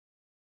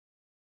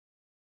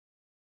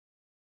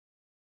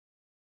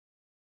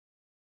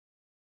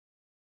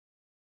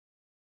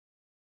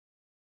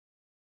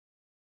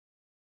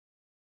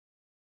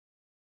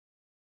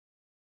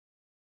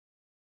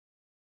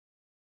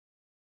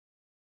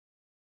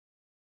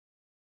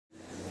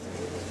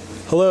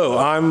Hello,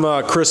 I'm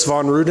Chris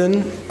Von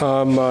Ruden.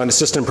 I'm an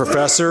assistant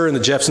professor in the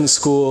Jepson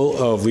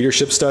School of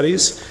Leadership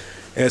Studies,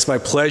 and it's my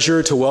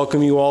pleasure to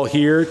welcome you all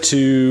here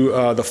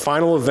to the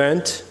final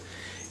event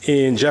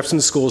in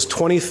Jepson School's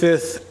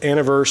 25th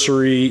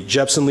anniversary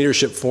Jepson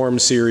Leadership Forum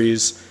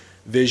series,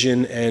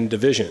 Vision and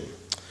Division.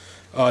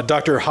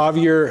 Dr.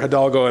 Javier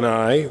Hidalgo and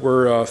I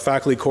were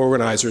faculty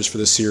co-organizers for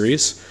this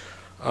series.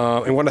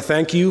 I want to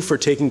thank you for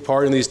taking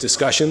part in these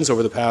discussions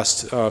over the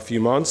past few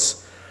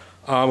months.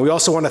 We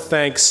also want to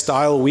thank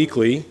Style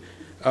Weekly,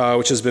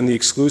 which has been the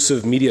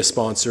exclusive media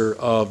sponsor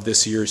of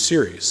this year's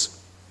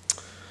series.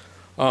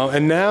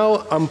 And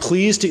now I'm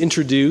pleased to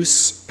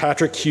introduce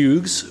Patrick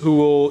Hughes, who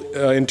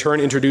will in turn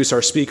introduce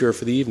our speaker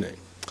for the evening.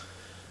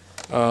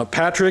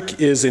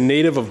 Patrick is a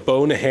native of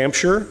Bow, New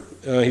Hampshire.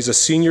 He's a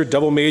senior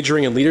double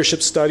majoring in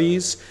leadership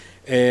studies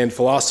and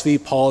philosophy,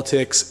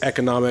 politics,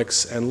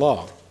 economics, and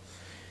law.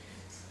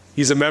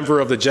 He's a member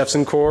of the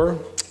Jepson Corps,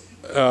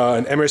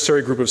 an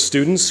emissary group of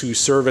students who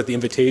serve at the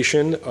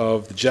invitation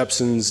of the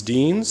Jepson's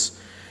deans,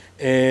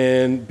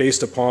 and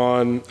based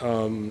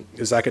upon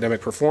his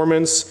academic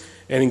performance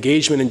and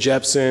engagement in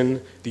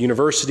Jepson, the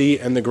university,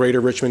 and the greater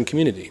Richmond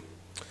community.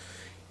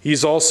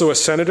 He's also a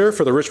senator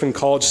for the Richmond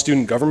College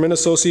Student Government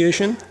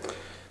Association,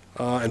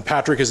 and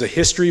Patrick is a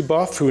history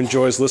buff who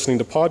enjoys listening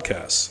to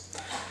podcasts.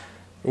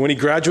 When he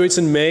graduates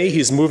in May,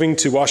 he's moving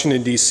to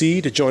Washington,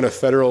 D.C. to join a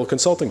federal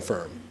consulting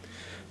firm.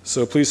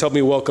 So please help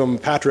me welcome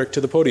Patrick to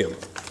the podium.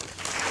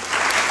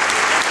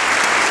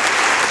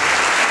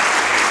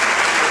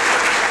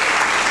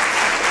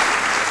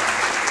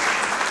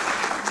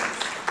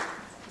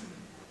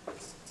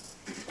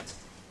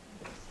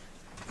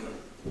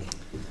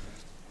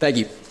 Thank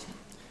you.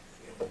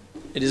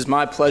 It is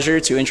my pleasure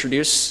to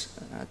introduce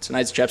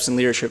tonight's Jepson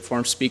Leadership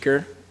Forum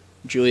speaker,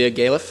 Julia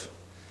Galef.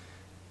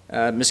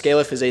 Ms.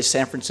 Galef is a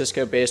San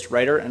Francisco-based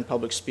writer and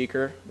public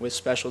speaker with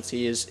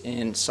specialties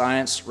in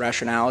science,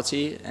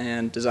 rationality,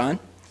 and design.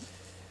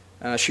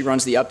 She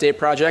runs the Update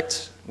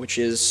Project, which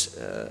is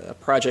a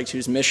project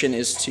whose mission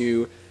is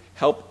to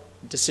help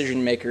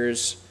decision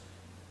makers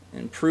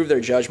improve their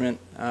judgment.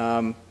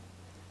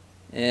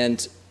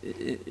 And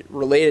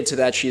related to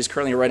that, she is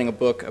currently writing a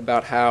book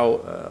about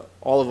how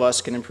all of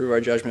us can improve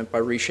our judgment by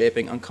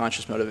reshaping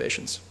unconscious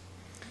motivations.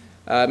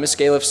 Ms.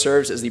 Galef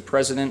serves as the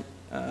president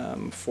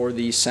for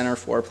the Center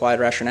for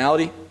Applied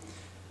Rationality,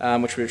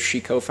 which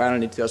she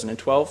co-founded in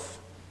 2012.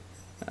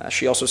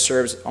 She also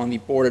serves on the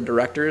board of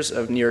directors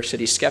of New York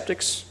City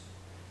Skeptics,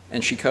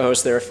 and she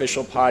co-hosts their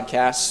official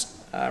podcast,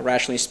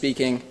 Rationally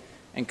Speaking,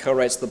 and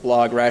co-writes the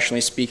blog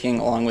Rationally Speaking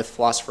along with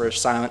philosopher of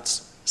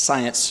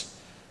science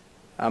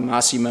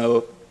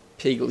Massimo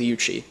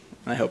Pigliucci.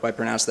 I hope I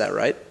pronounced that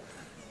right.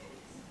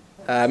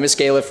 Ms.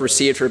 Galef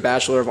received her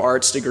Bachelor of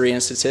Arts degree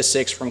in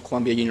statistics from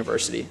Columbia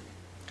University.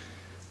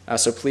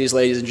 So please,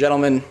 ladies and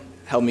gentlemen,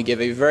 help me give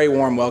a very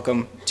warm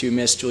welcome to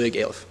Ms. Julia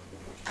Galef.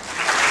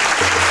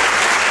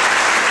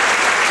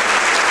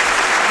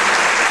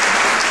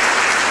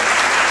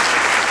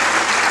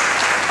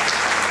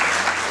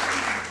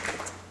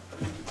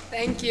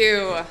 Thank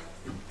you.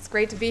 It's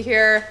great to be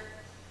here.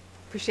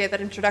 Appreciate that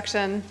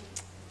introduction.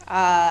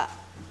 I'm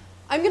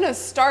going to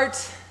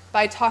start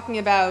by talking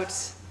about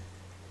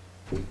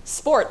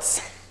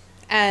sports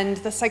and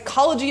the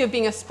psychology of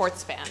being a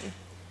sports fan.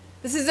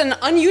 This is an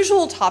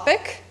unusual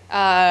topic,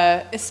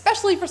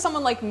 especially for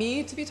someone like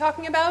me to be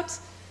talking about,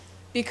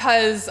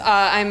 because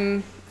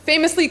I'm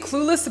famously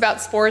clueless about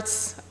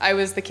sports. I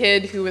was the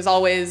kid who was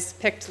always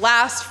picked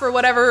last for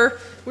whatever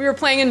we were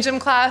playing in gym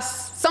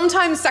class,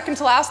 sometimes second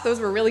to last.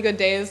 Those were really good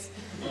days.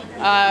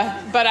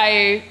 But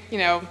I,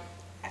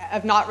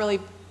 have not really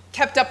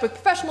kept up with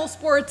professional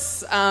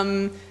sports.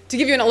 To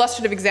give you an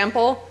illustrative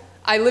example,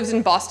 I lived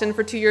in Boston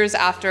for 2 years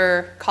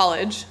after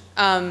college.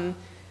 And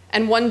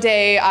one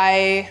day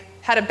I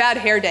had a bad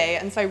hair day,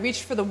 and so I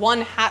reached for the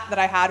one hat that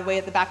I had way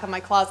at the back of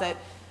my closet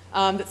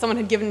that someone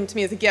had given to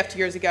me as a gift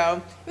years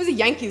ago. It was a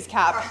Yankees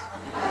cap.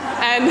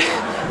 And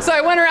so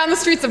I went around the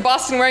streets of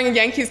Boston wearing a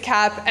Yankees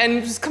cap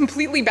and was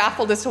completely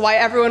baffled as to why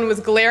everyone was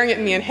glaring at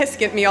me and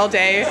hissing at me all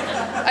day.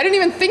 I didn't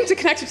even think to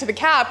connect it to the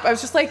cap. I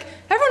was just like,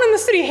 everyone in the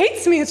city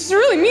hates me. It's just a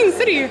really mean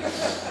city.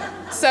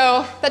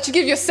 So that should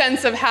give you a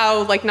sense of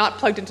how not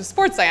plugged into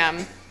sports I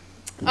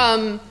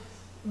am.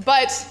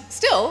 But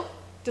still,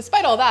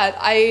 despite all that,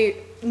 I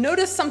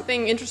noticed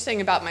something interesting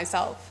about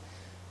myself,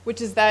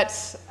 which is that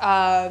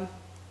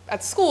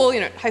at school,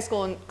 high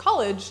school and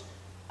college,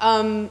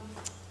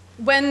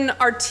 when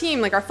our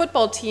team, our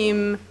football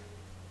team,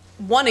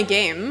 won a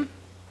game,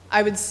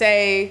 I would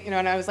say,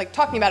 and I was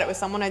talking about it with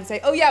someone, I'd say,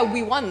 oh yeah,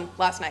 we won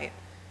last night.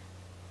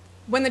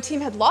 When the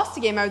team had lost a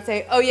game, I would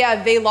say, oh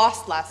yeah, they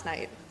lost last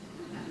night.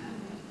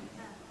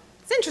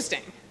 It's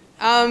interesting.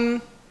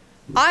 I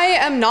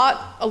am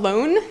not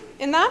alone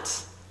in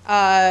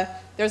that.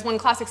 There's one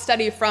classic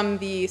study from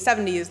the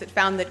 70s that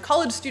found that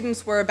college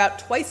students were about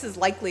twice as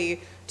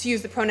likely to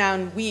use the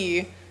pronoun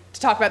we to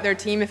talk about their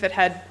team if it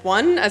had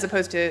won as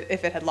opposed to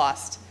if it had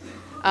lost.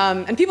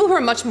 And people who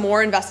are much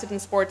more invested in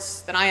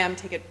sports than I am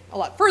take it a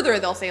lot further.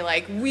 They'll say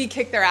we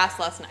kicked their ass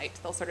last night.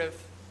 They'll sort of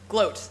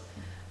gloat.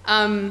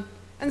 And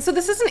so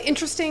this is an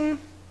interesting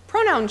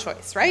pronoun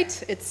choice,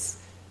 right? It's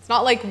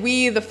not like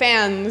we, the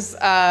fans,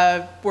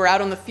 were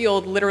out on the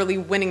field literally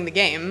winning the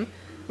game.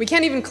 We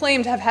can't even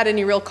claim to have had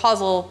any real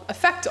causal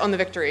effect on the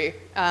victory,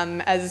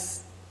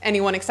 as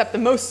anyone except the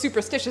most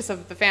superstitious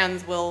of the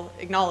fans will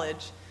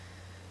acknowledge.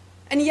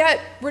 And yet,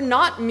 we're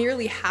not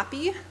merely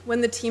happy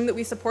when the team that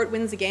we support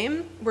wins a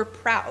game, we're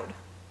proud.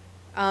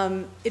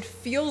 It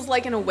feels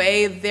like, in a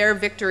way, their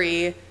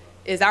victory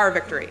is our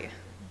victory.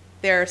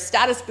 Their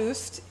status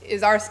boost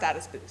is our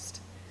status boost.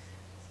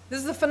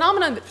 This is a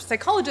phenomenon that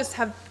psychologists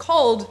have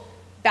called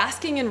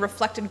basking in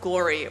reflected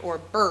glory, or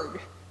BERG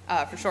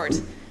for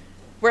short,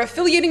 where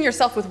affiliating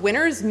yourself with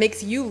winners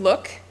makes you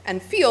look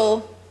and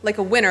feel like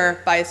a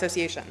winner by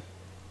association.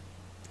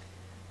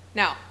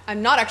 Now,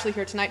 I'm not actually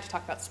here tonight to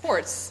talk about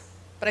sports,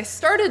 but I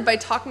started by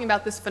talking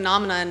about this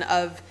phenomenon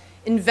of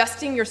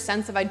investing your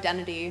sense of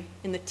identity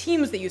in the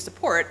teams that you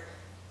support,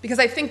 because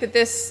I think that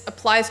this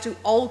applies to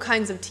all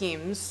kinds of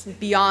teams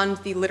beyond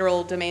the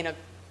literal domain of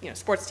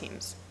sports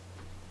teams.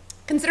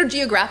 Consider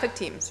geographic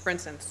teams, for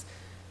instance.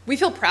 We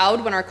feel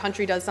proud when our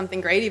country does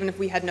something great, even if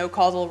we had no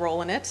causal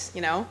role in it.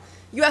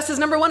 US is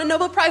 #1 in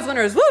Nobel Prize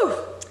winners, woo!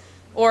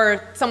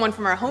 Or someone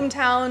from our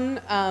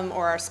hometown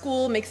or our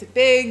school makes it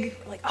big.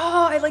 We're like,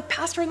 oh, I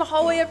pass her in the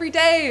hallway every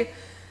day.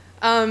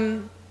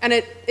 And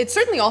it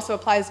certainly also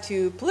applies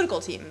to political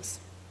teams.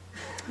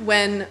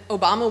 When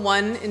Obama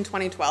won in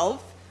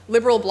 2012,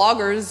 liberal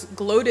bloggers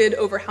gloated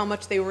over how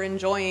much they were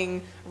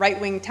enjoying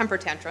right-wing temper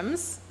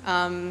tantrums.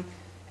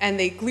 And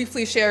they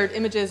gleefully shared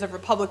images of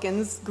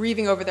Republicans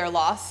grieving over their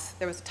loss.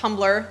 There was a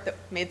Tumblr that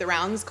made the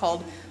rounds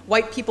called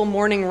White People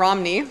Mourning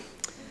Romney.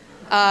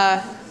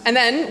 And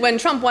then when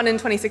Trump won in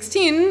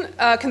 2016,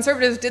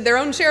 conservatives did their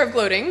own share of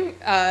gloating,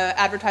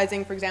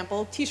 advertising, for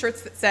example,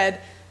 t-shirts that said,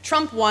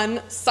 "Trump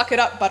won, suck it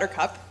up,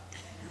 Buttercup,"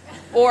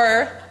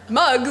 or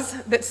mugs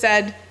that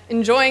said,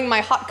 "Enjoying my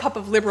hot cup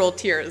of liberal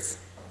tears."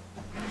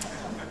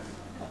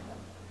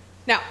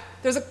 Now,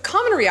 there's a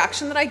common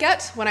reaction that I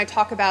get when I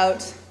talk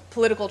about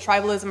political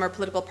tribalism or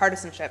political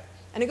partisanship,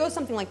 and it goes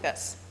something like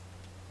this.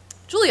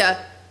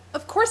 Julia,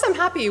 of course I'm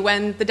happy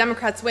when the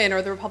Democrats win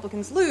or the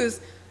Republicans lose,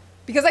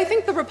 because I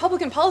think the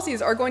Republican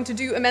policies are going to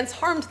do immense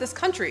harm to this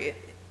country.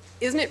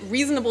 Isn't it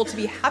reasonable to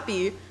be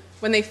happy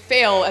when they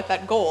fail at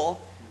that goal?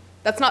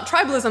 That's not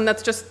tribalism,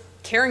 that's just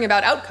caring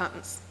about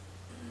outcomes.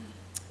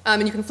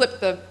 And you can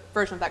flip the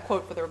version of that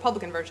quote for the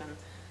Republican version.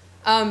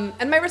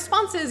 And my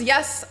response is,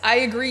 yes, I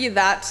agree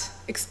that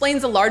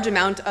explains a large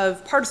amount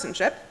of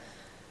partisanship,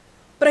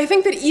 but I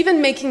think that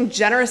even making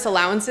generous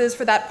allowances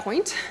for that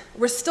point,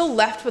 we're still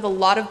left with a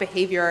lot of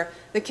behavior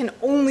that can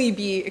only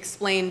be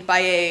explained by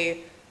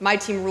a my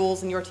team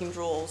rules and your team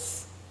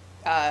rules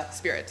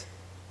spirit.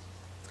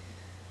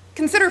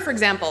 Consider, for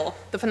example,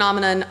 the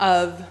phenomenon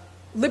of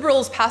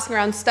liberals passing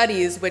around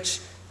studies which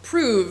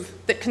prove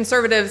that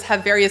conservatives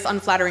have various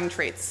unflattering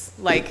traits.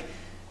 Like,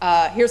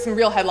 here's some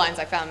real headlines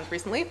I found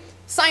recently.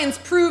 Science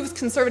proves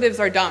conservatives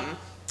are dumb.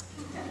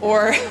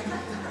 Or,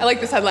 I like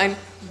this headline,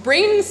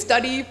 brain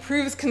study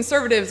proves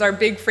conservatives are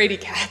big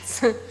fraidy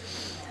cats.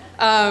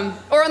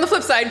 Or on the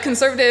flip side,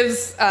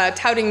 conservatives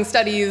touting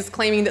studies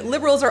claiming that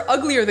liberals are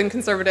uglier than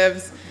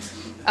conservatives.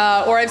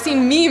 Or I've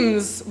seen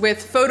memes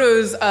with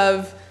photos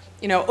of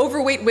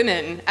overweight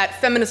women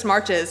at feminist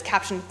marches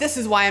captioned, "This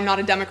is why I'm not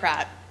a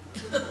Democrat."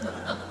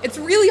 It's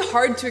really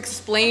hard to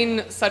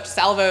explain such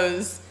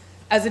salvos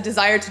as a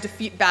desire to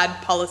defeat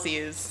bad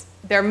policies.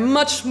 They're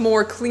much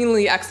more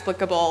cleanly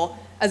explicable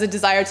as a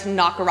desire to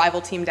knock a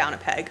rival team down a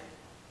peg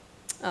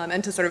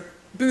and to sort of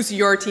boost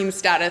your team's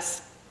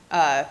status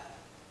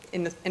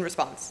in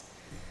response.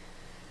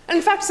 And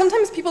in fact,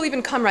 sometimes people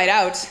even come right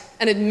out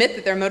and admit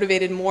that they're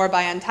motivated more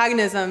by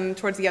antagonism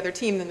towards the other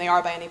team than they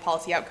are by any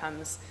policy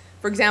outcomes.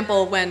 For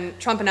example, when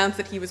Trump announced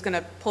that he was going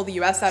to pull the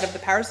US out of the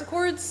Paris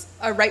Accords,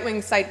 a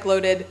right-wing site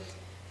gloated,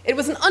 "It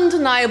was an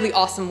undeniably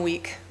awesome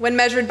week when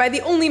measured by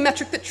the only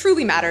metric that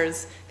truly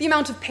matters, the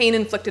amount of pain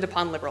inflicted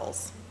upon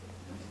liberals."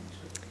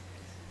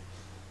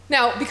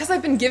 Now, because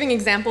I've been giving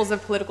examples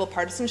of political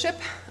partisanship,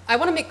 I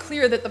want to make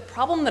clear that the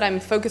problem that I'm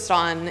focused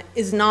on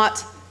is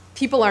not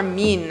people are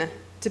mean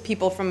to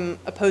people from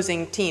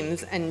opposing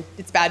teams and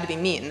it's bad to be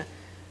mean.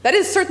 That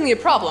is certainly a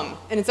problem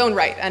in its own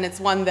right, and it's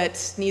one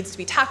that needs to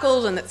be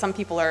tackled and that some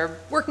people are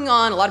working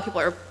on, a lot of people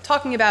are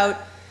talking about,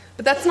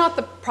 but that's not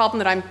the problem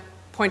that I'm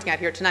pointing at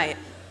here tonight.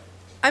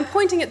 I'm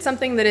pointing at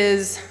something that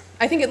is,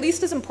 I think, at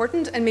least as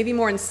important and maybe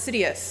more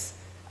insidious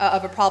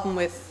of a problem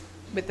with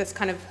this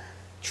kind of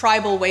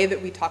tribal way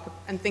that we talk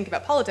and think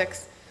about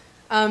politics,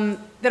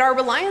 that our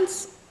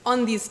reliance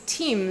on these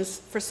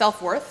teams for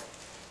self-worth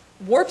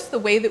warps the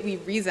way that we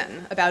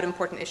reason about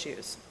important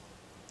issues.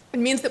 It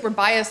means that we're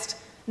biased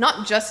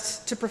not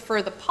just to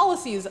prefer the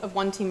policies of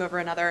one team over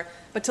another,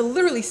 but to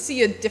literally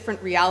see a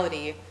different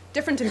reality,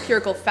 different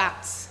empirical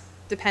facts,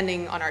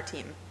 depending on our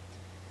team.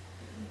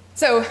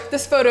 So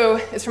this photo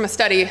is from a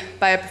study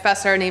by a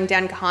professor named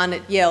Dan Kahan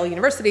at Yale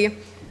University.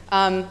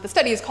 The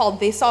study is called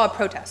 "They Saw a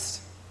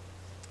Protest."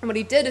 And what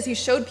he did is he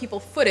showed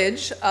people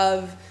footage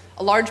of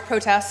a large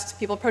protest,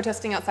 people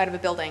protesting outside of a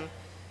building.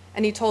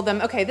 and he told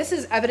them, okay, this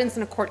is evidence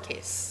in a court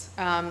case.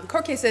 The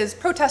court case is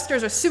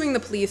protesters are suing the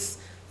police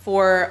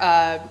for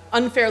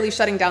unfairly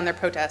shutting down their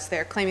protests.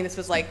 They're claiming this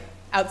was like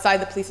outside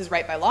the police's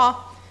right by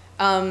law.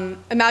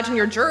 Imagine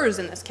your jurors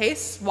in this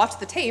case, watch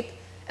the tape,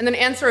 and then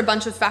answer a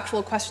bunch of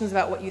factual questions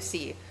about what you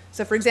see.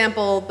 So for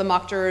example, the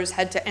mock jurors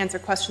had to answer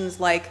questions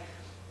like,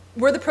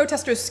 were the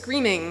protesters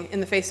screaming in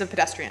the face of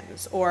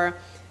pedestrians? Or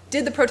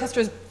did the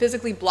protesters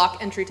physically block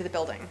entry to the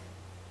building?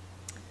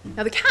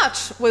 Now the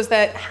catch was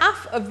that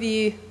half of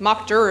the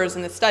mock jurors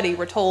in this study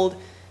were told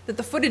that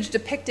the footage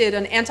depicted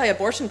an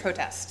anti-abortion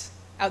protest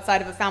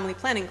outside of a family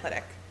planning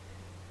clinic.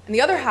 And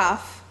the other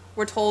half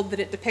were told that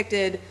it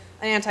depicted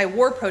an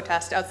anti-war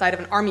protest outside of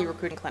an army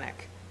recruiting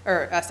clinic,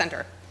 or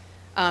center.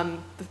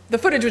 The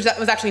footage was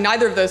actually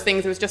neither of those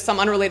things. It was just some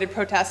unrelated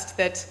protest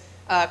that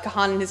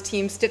Kahan and his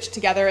team stitched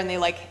together, and they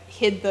like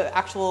hid the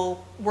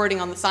actual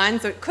wording on the sign,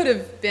 so it could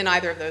have been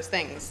either of those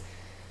things.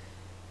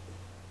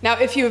 Now,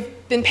 if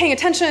you've been paying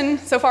attention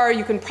so far,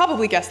 you can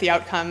probably guess the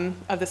outcome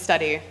of the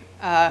study.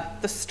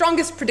 The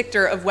strongest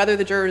predictor of whether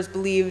the jurors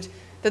believed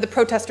that the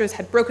protesters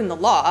had broken the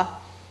law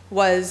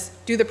was,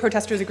 do the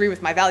protesters agree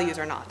with my values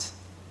or not?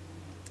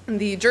 And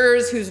the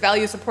jurors whose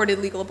values supported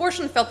legal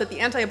abortion felt that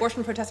the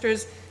anti-abortion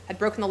protesters had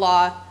broken the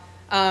law,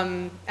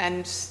 and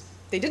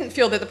they didn't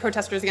feel that the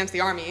protesters against the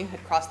army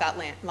had crossed that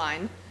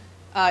line,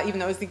 even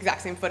though it was the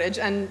exact same footage,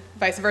 and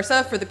vice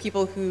versa for the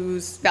people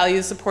whose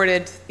values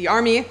supported the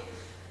army.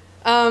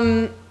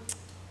 And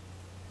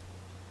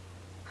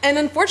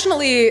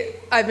unfortunately,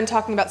 I've been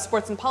talking about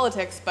sports and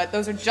politics, but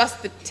those are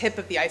just the tip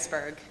of the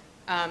iceberg.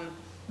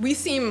 We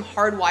seem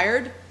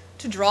hardwired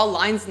to draw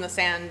lines in the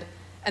sand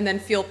and then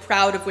feel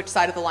proud of which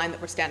side of the line that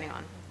we're standing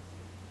on.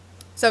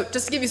 So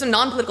just to give you some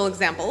non-political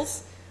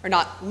examples, or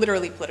not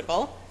literally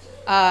political,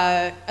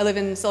 I live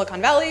in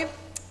Silicon Valley.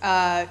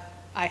 I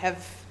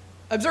have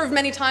observed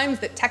many times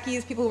that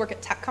techies, people who work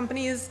at tech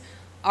companies,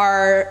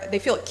 they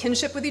feel a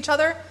kinship with each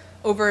other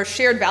over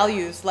shared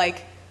values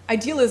like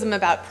idealism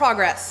about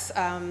progress,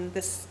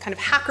 this kind of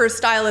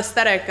hacker-style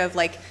aesthetic of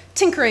like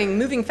tinkering,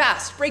 moving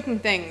fast, breaking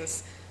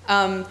things,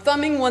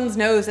 thumbing one's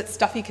nose at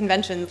stuffy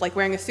conventions like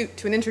wearing a suit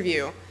to an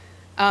interview.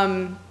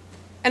 And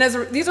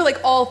these are like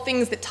all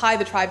things that tie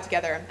the tribe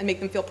together and make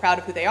them feel proud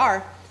of who they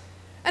are.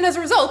 And as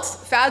a result,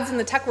 fads in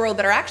the tech world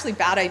that are actually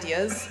bad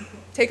ideas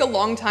take a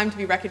long time to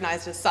be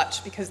recognized as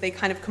such because they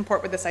kind of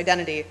comport with this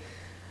identity.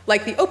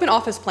 Like the open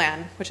office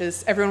plan, which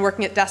is everyone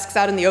working at desks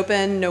out in the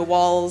open, no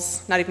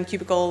walls, not even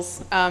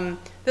cubicles.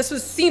 This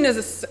was seen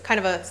as a kind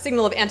of a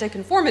signal of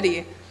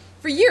anti-conformity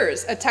for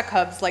years at tech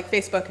hubs like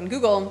Facebook and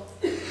Google,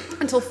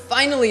 until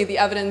finally the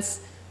evidence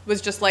was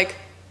just like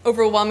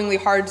overwhelmingly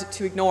hard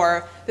to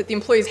ignore, that the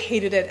employees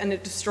hated it and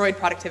it destroyed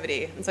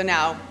productivity. And so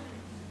now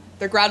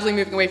they're gradually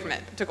moving away from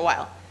it. It took a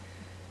while.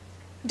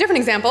 Different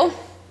example,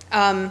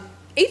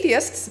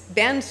 atheists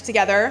band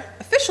together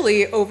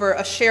officially over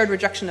a shared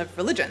rejection of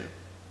religion.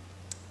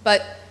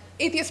 But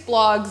atheist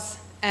blogs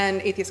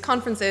and atheist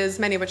conferences,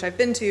 many of which I've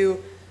been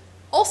to,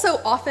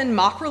 also often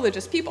mock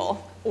religious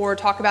people or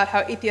talk about how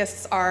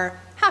atheists are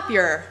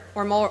happier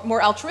or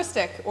more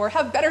altruistic or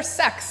have better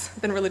sex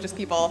than religious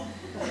people.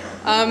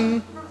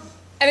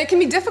 And it can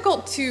be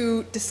difficult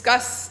to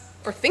discuss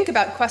or think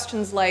about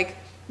questions like,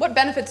 what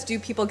benefits do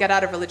people get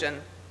out of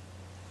religion?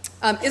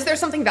 Is there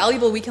something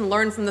valuable we can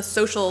learn from the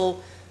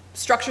social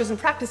structures and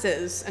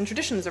practices and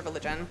traditions of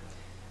religion?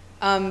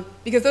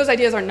 Because those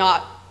ideas are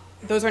not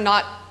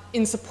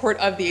in support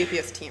of the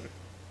atheist team.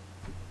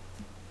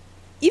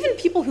 Even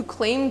people who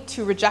claim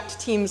to reject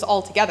teams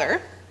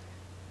altogether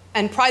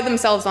and pride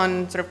themselves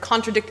on sort of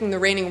contradicting the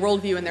reigning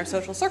worldview in their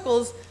social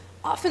circles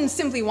often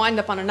simply wind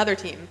up on another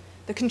team,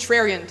 the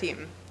contrarian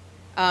team,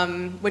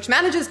 which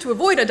manages to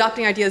avoid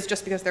adopting ideas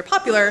just because they're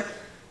popular,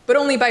 but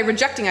only by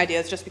rejecting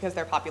ideas just because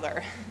they're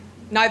popular.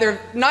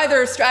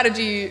 Neither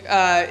strategy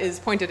is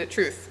pointed at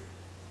truth.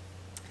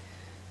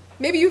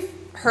 Maybe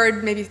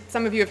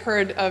some of you have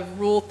heard of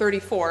Rule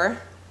 34,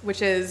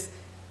 which is,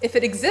 if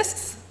it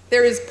exists,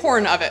 there is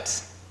porn of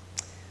it.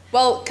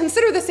 Well,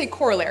 consider this a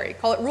corollary.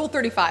 Call it Rule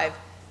 35.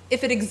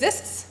 If it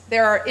exists,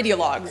 there are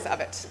ideologues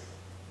of it.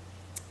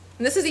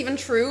 And this is even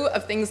true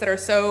of things that are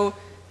so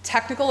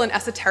technical and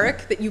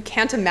esoteric that you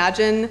can't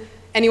imagine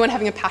anyone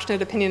having a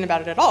passionate opinion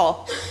about it at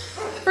all.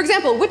 For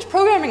example, which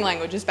programming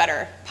language is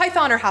better,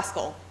 Python or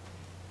Haskell?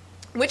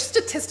 Which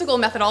statistical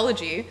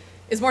methodology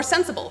is more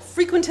sensible,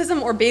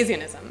 frequentism or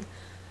Bayesianism?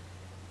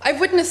 I've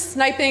witnessed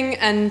sniping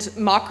and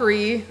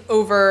mockery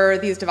over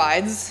these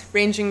divides,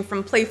 ranging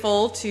from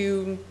playful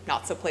to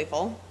not so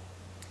playful.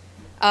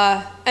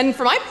 And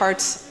for my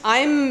part,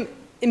 I'm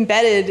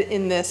embedded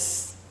in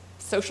this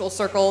social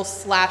circle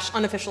 /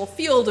 unofficial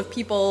field of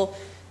people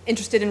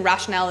interested in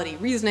rationality,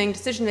 reasoning,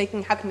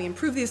 decision-making, how can we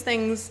improve these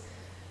things?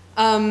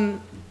 And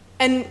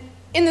in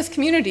this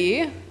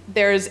community,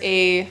 there's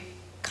a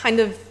kind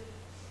of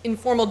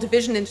informal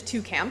division into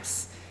two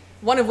camps,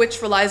 one of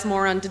which relies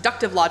more on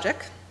deductive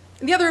logic,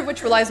 and the other of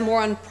which relies more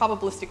on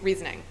probabilistic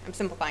reasoning. I'm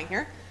simplifying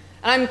here.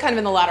 And I'm kind of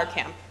in the latter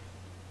camp.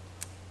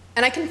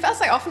 And I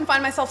confess I often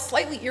find myself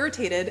slightly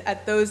irritated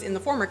at those in the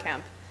former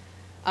camp.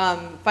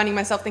 finding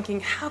myself thinking,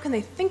 how can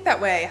they think that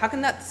way? How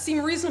can that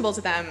seem reasonable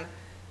to them?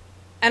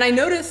 And I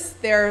notice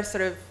their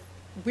sort of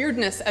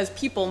weirdness as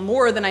people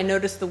more than I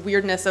notice the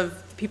weirdness of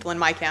the people in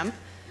my camp.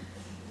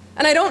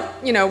 And I don't,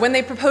 when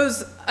they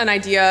propose an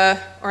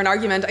idea or an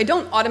argument, I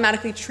don't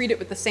automatically treat it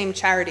with the same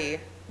charity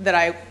that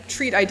I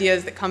treat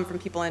ideas that come from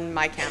people in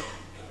my camp.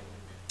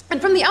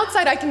 And from the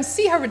outside, I can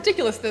see how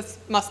ridiculous this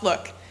must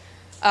look.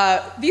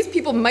 These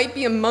people might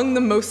be among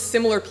the most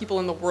similar people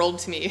in the world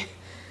to me,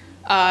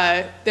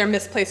 their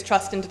misplaced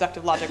trust in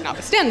deductive logic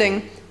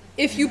notwithstanding.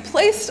 If you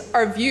placed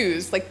our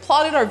views, like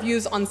plotted our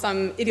views on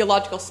some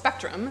ideological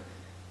spectrum,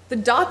 the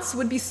dots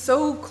would be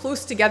so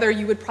close together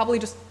you would probably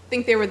just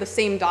think they were the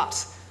same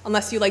dot,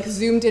 unless you like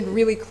zoomed in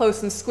really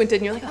close and squinted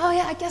and you're like, oh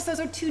yeah, I guess those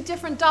are two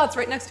different dots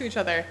right next to each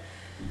other.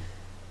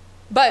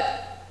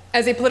 But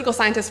as a political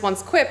scientist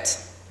once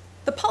quipped,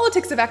 the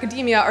politics of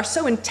academia are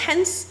so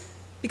intense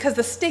because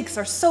the stakes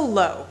are so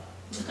low.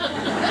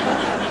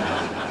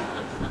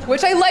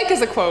 Which I like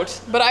as a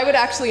quote, but I would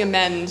actually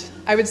amend.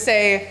 I would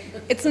say,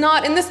 it's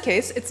not, in this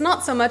case, it's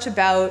not so much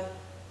about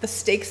the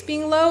stakes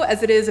being low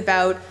as it is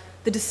about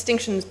the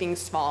distinctions being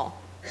small.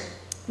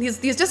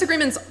 These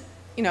disagreements,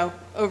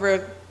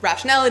 over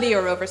rationality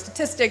or over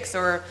statistics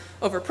or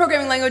over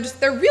programming language,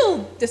 they're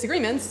real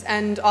disagreements,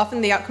 and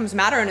often the outcomes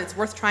matter and it's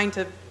worth trying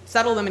to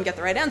settle them and get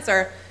the right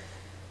answer.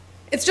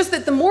 It's just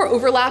that the more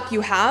overlap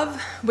you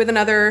have with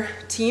another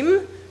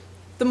team,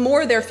 the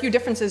more their few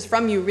differences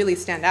from you really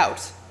stand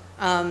out.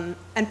 And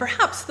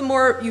perhaps the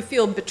more you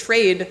feel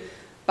betrayed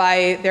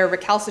by their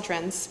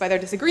recalcitrance, by their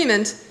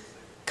disagreement,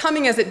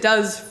 coming as it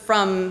does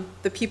from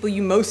the people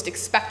you most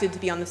expected to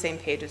be on the same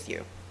page as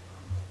you.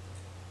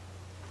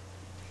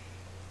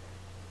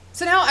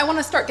 So now I want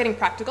to start getting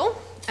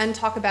practical and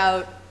talk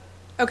about,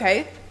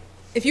 okay,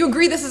 if you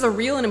agree this is a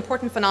real and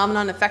important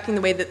phenomenon affecting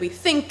the way that we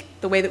think,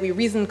 the way that we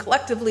reason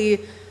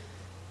collectively,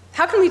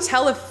 how can we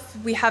tell if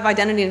we have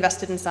identity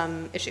invested in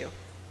some issue?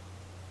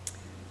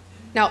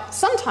 Now,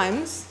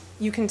 sometimes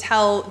you can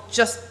tell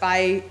just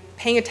by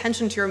paying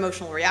attention to your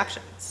emotional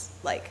reactions.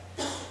 Like,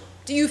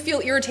 do you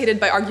feel irritated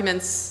by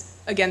arguments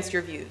against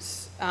your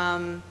views?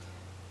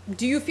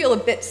 Do you feel a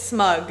bit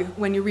smug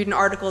when you read an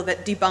article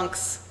that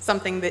debunks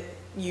something that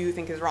you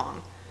think is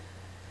wrong?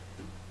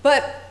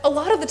 But a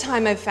lot of the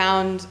time I've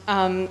found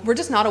we're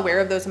just not aware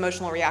of those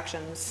emotional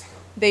reactions.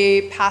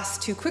 They pass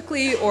too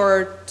quickly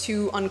or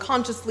too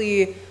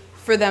unconsciously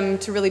for them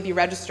to really be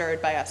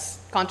registered by us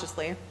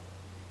consciously.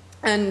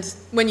 And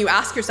when you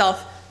ask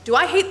yourself, do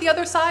I hate the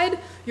other side?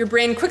 Your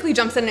brain quickly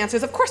jumps in and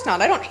answers, of course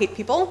not, I don't hate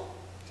people.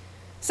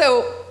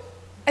 So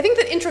I think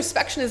that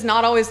introspection is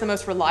not always the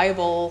most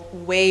reliable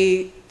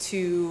way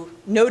to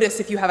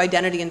notice if you have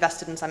identity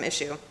invested in some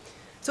issue.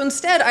 So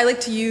instead, I like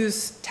to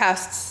use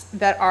tests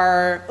that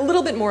are a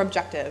little bit more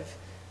objective,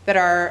 that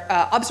are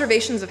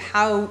observations of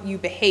how you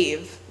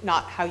behave,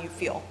 not how you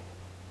feel.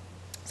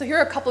 So here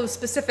are a couple of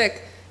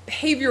specific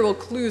behavioral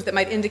clues that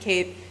might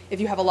indicate if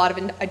you have a lot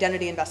of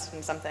identity invested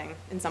in something,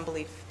 in some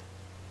belief.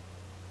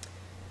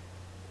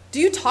 Do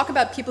you talk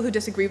about people who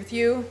disagree with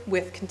you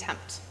with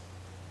contempt?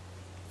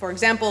 For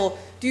example,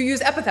 do you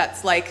use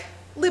epithets like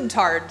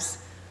libtards,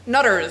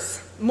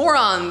 nutters,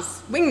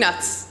 morons,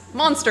 wingnuts,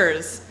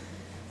 monsters?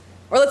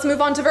 Or let's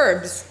move on to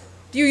verbs.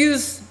 Do you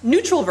use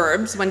neutral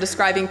verbs when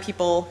describing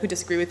people who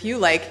disagree with you,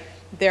 like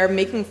they're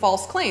making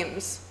false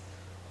claims?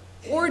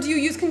 Or do you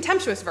use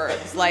contemptuous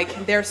verbs,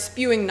 like they're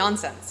spewing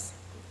nonsense?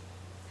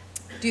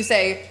 Do you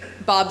say,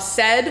 Bob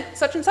said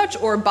such and such,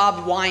 or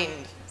Bob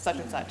whined such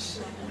and such?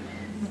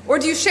 Or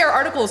do you share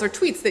articles or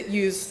tweets that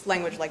use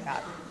language like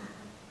that?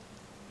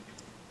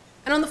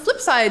 And on the flip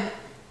side,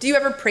 do you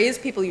ever praise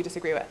people you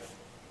disagree with?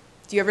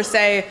 Do you ever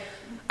say,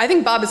 I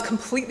think Bob is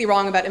completely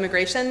wrong about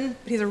immigration,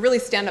 but he's a really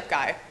stand-up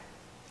guy?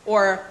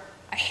 Or,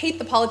 I hate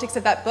the politics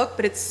of that book,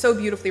 but it's so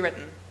beautifully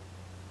written.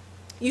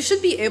 You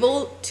should be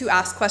able to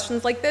ask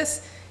questions like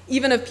this,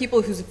 even of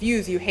people whose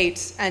views you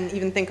hate and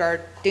even think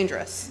are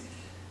dangerous.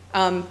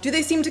 Do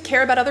they seem to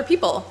care about other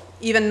people,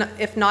 even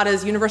if not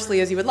as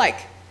universally as you would like?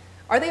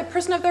 Are they a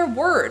person of their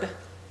word?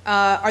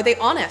 Are they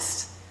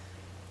honest?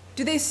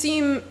 Do they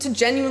seem to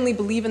genuinely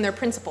believe in their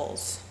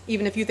principles,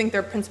 even if you think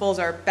their principles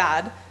are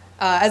bad,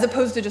 as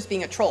opposed to just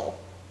being a troll?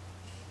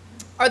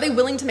 Are they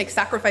willing to make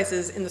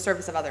sacrifices in the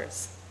service of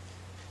others?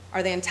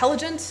 Are they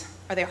intelligent?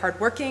 Are they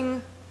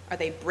hardworking? Are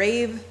they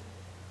brave?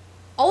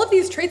 All of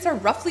these traits are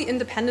roughly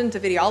independent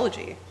of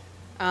ideology.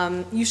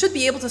 You should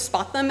be able to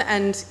spot them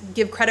and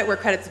give credit where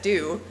credit's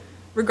due,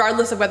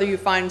 regardless of whether you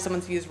find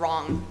someone's views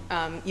wrong,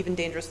 even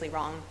dangerously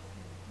wrong.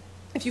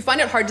 If you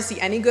find it hard to see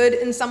any good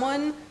in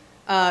someone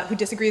who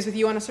disagrees with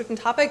you on a certain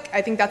topic,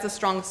 I think that's a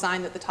strong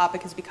sign that the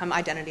topic has become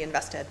identity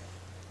invested.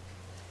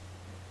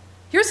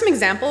 Here are some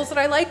examples that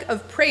I like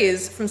of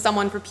praise from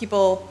someone for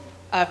people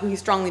who he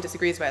strongly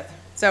disagrees with.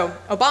 So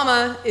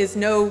Obama is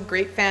no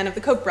great fan of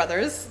the Koch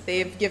brothers.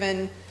 They've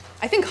given,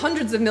 I think,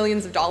 hundreds of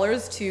millions of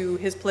dollars to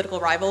his political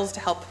rivals to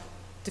help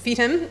defeat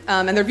him,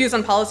 and their views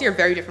on policy are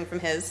very different from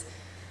his.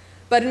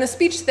 But in a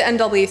speech to the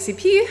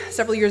NAACP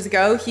several years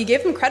ago, he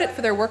gave them credit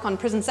for their work on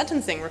prison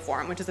sentencing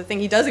reform, which is a thing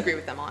he does agree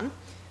with them on.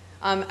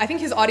 I think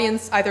his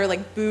audience either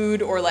like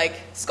booed or like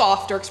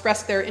scoffed or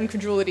expressed their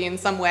incredulity in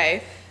some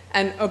way.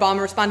 And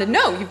Obama responded,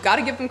 no, you've got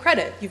to give them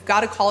credit. You've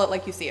got to call it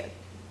like you see it.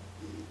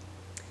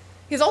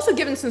 He's also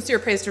given sincere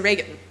praise to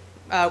Reagan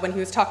when he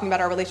was talking about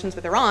our relations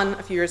with Iran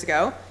a few years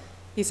ago.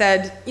 He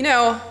said, you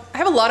know, I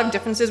have a lot of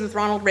differences with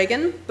Ronald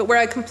Reagan, but where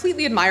I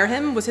completely admire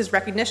him was his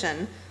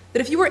recognition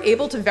that if you were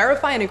able to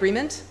verify an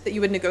agreement that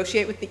you would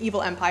negotiate with the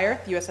evil empire,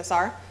 the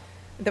USSR,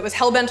 that was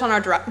hell-bent on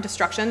our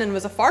destruction and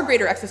was a far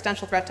greater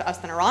existential threat to us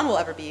than Iran will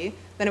ever be,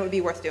 then it would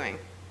be worth doing.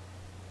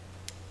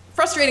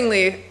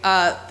 Frustratingly,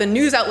 the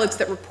news outlets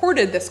that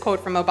reported this quote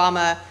from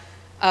Obama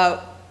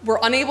were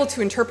unable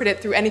to interpret it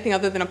through anything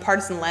other than a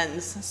partisan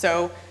lens.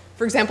 So,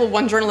 for example,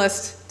 one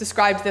journalist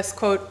described this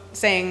quote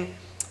saying,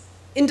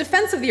 in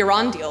defense of the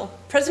Iran deal,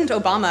 President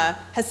Obama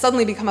has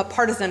suddenly become a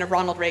partisan of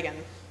Ronald Reagan.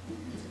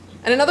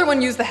 And another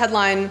one used the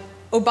headline,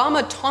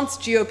 Obama taunts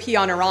GOP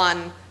on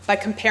Iran by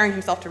comparing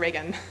himself to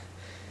Reagan.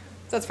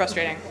 So that's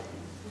frustrating.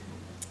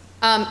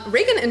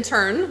 Reagan, in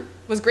turn,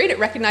 was great at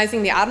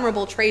recognizing the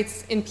admirable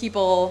traits in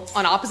people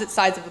on opposite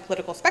sides of the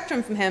political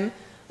spectrum from him,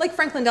 like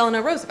Franklin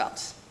Delano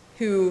Roosevelt,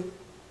 who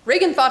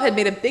Reagan thought had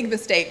made a big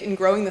mistake in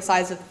growing the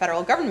size of the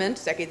federal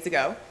government decades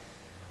ago,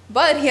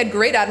 but he had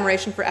great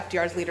admiration for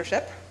FDR's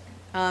leadership.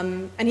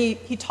 And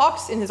he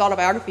talks in his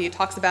autobiography, he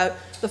talks about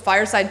the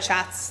fireside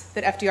chats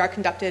that FDR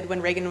conducted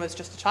when Reagan was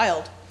just a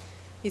child.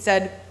 He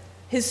said,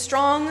 his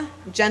strong,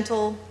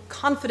 gentle,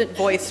 confident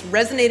voice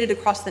resonated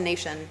across the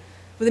nation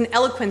with an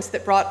eloquence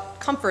that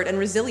brought comfort and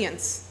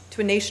resilience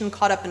to a nation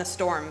caught up in a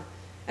storm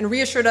and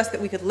reassured us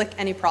that we could lick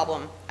any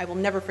problem. I will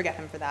never forget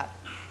him for that.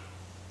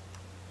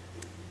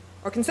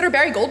 Or consider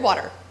Barry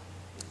Goldwater.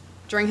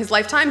 During his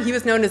lifetime, he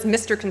was known as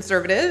Mr.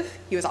 Conservative.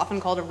 He was often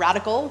called a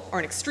radical or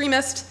an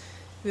extremist.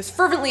 He was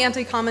fervently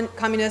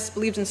anti-communist,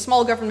 believed in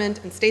small government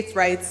and states'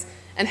 rights,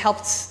 and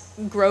helped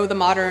grow the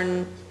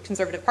modern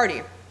Conservative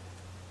Party.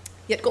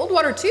 Yet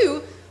Goldwater,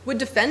 too, would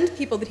defend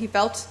people that he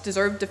felt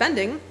deserved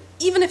defending,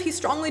 even if he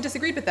strongly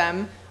disagreed with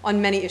them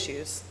on many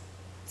issues.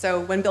 So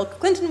when Bill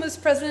Clinton was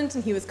president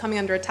and he was coming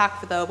under attack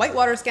for the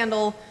Whitewater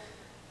scandal,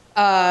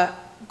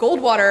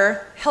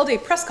 Goldwater held a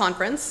press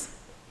conference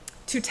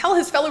to tell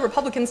his fellow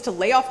Republicans to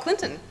lay off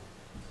Clinton.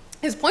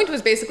 His point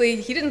was basically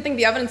he didn't think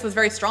the evidence was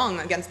very strong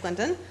against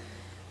Clinton.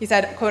 He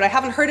said, quote, I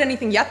haven't heard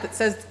anything yet that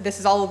says this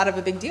is all out of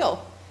a big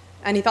deal.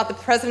 And he thought the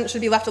president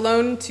should be left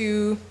alone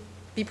to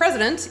be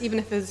president, even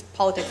if his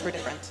politics were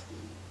different.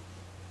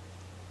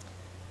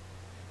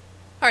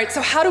 All right,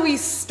 so how do we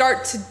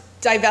start to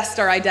divest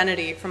our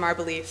identity from our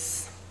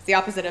beliefs? It's the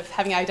opposite of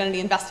having identity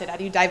invested. How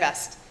do you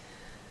divest?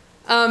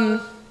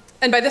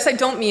 And by this, I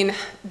don't mean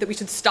that we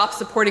should stop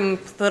supporting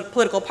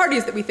political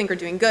parties that we think are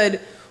doing good,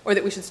 or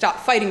that we should stop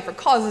fighting for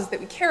causes that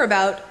we care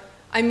about.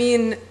 I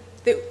mean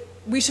that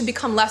we should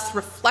become less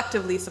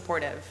reflexively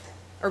supportive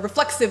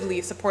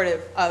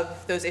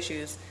of those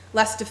issues,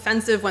 less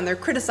defensive when they're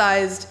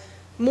criticized,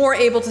 more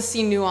able to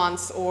see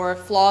nuance or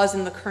flaws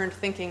in the current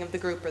thinking of the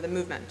group or the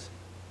movement.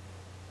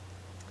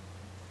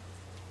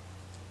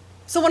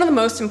 So one of the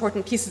most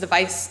important pieces of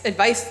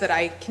advice that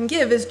I can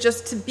give is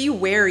just to be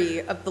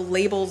wary of the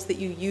labels that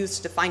you use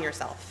to define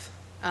yourself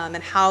and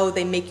how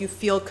they make you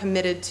feel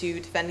committed to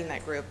defending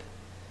that group.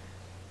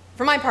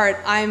 For my part,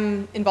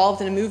 I'm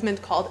involved in a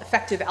movement called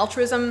effective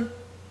altruism.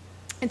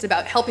 It's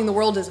about helping the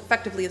world as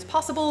effectively as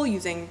possible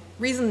using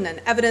reason and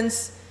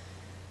evidence.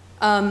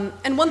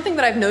 And one thing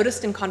that I've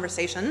noticed in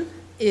conversation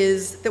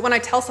is that when I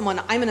tell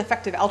someone I'm an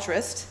effective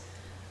altruist,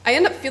 I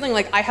end up feeling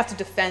like I have to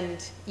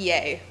defend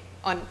EA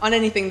on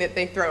anything that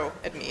they throw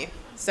at me.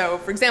 So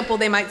for example,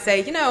 they might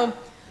say, you know,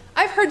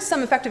 I've heard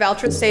some effective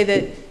altruists say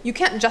that you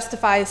can't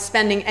justify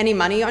spending any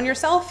money on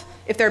yourself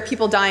if there are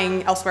people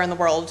dying elsewhere in the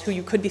world who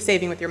you could be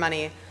saving with your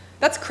money.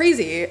 That's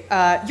crazy.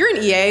 You're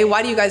an EA,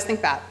 why do you guys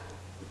think that?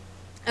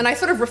 And I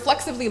sort of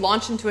reflexively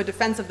launch into a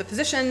defense of the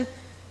position,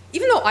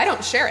 even though I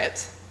don't share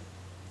it.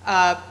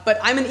 But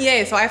I'm an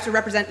EA, so I have to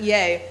represent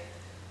EA.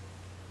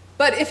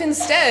 But if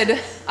instead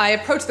I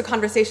approach the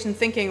conversation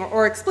thinking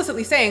or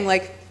explicitly saying,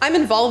 like, I'm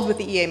involved with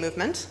the EA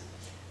movement,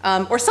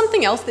 or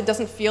something else that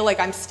doesn't feel like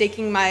I'm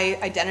staking my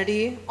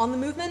identity on the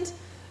movement,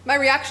 my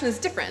reaction is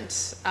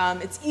different.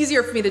 It's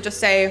easier for me to just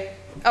say,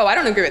 oh, I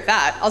don't agree with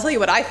that. I'll tell you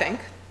what I think.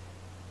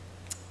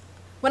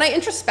 When I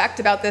introspect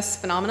about this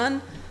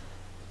phenomenon,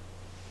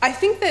 I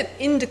think that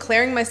in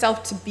declaring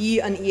myself to be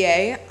an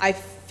EA, I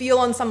feel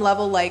on some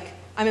level like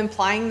I'm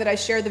implying that I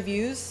share the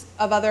views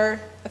of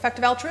other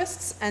effective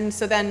altruists, and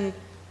so then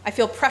I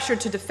feel pressured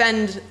to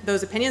defend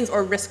those opinions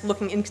or risk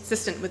looking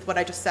inconsistent with what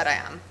I just said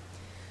I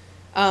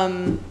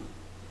am.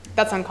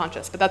 That's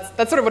unconscious, but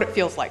that's sort of what it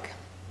feels like.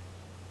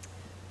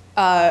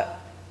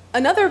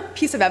 Another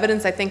piece of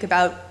evidence, I think,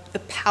 about the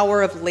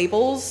power of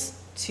labels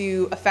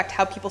to affect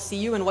how people see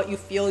you and what you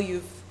feel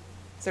you've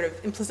sort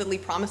of implicitly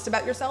promised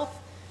about yourself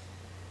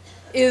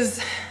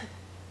is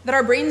that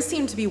our brains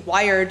seem to be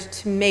wired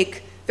to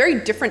make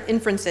very different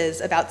inferences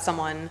about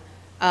someone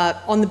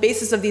on the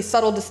basis of these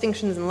subtle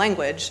distinctions in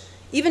language,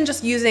 even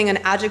just using an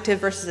adjective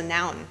versus a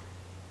noun.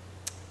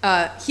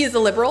 He is a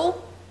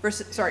liberal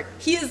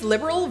he is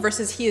liberal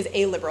versus he is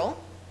aliberal.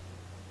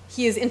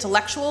 He is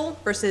intellectual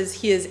versus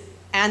he is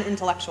an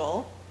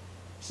intellectual.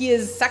 He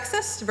is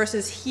sexist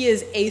versus he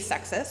is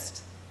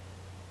asexist.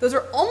 Those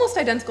are almost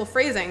identical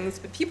phrasings,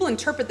 but people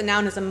interpret the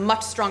noun as a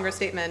much stronger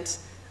statement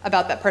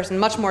about that person,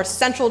 much more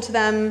central to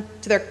them,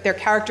 to their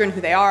character and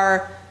who they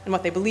are and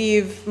what they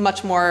believe,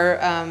 much more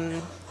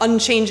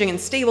unchanging and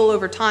stable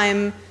over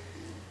time.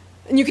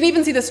 And you can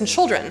even see this in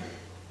children.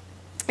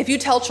 If you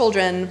tell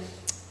children,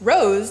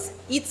 Rose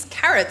eats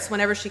carrots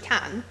whenever she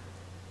can,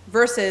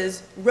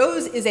 versus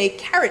Rose is a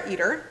carrot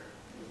eater,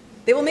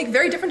 they will make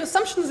very different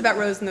assumptions about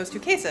Rose in those two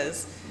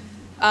cases.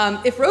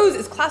 If Rose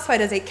is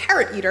classified as a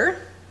carrot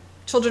eater,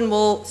 children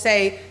will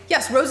say,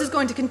 yes, Rose is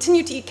going to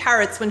continue to eat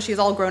carrots when she's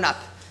all grown up.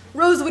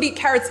 Rose would eat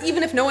carrots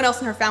even if no one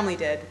else in her family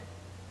did.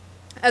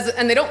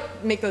 And they don't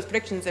make those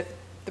predictions if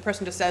the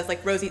person just says,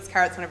 like, Rose eats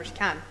carrots whenever she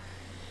can.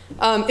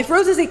 If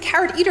Rose is a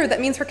carrot eater,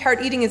 that means her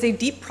carrot eating is a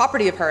deep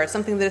property of her,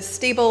 something that is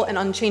stable and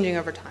unchanging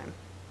over time.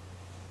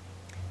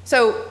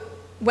 So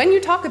when you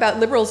talk about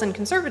liberals and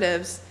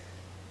conservatives,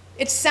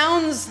 it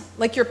sounds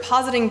like you're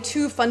positing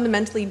two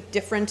fundamentally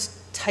different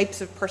types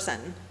of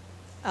person.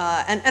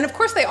 And of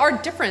course, they are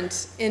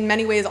different in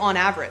many ways on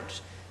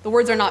average. The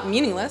words are not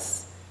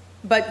meaningless,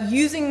 but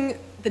using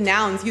the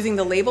nouns, using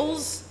the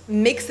labels,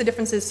 makes the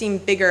differences seem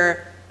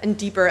bigger and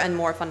deeper and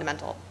more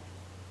fundamental.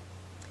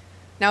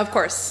 Now, of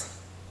course,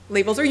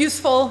 labels are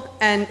useful,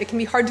 and it can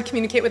be hard to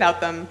communicate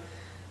without them.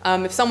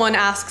 If someone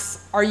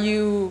asks, are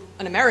you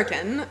an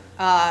American?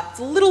 It's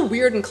a little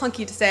weird and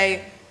clunky to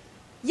say,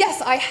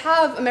 yes, I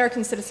have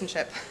American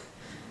citizenship.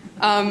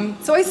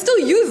 So I still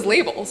use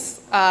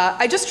labels.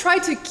 I just try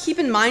to keep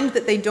in mind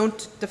that they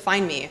don't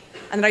define me,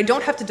 and that I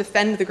don't have to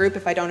defend the group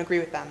if I don't agree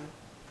with them.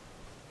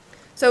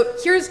 So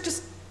here's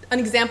just an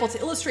example to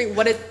illustrate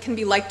what it can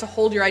be like to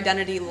hold your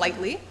identity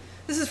lightly.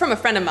 This is from a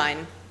friend of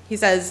mine. He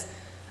says,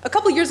 a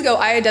couple years ago,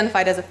 I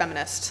identified as a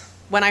feminist.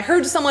 When I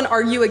heard someone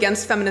argue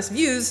against feminist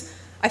views,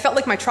 I felt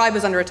like my tribe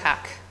was under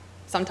attack.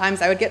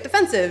 Sometimes I would get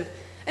defensive,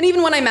 and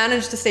even when I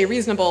managed to stay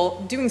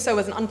reasonable, doing so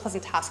was an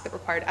unpleasant task that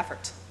required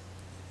effort.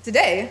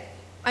 Today,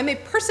 I'm a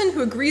person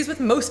who agrees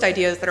with most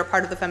ideas that are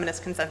part of the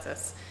feminist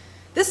consensus.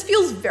 This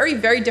feels very,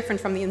 very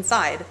different from the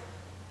inside.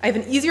 I have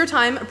an easier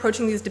time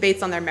approaching these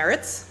debates on their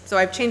merits, so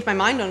I've changed my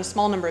mind on a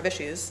small number of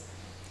issues.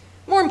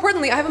 More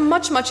importantly, I have a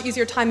much, much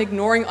easier time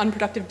ignoring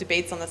unproductive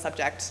debates on the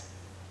subject,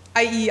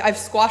 i.e., I've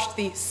squashed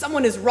the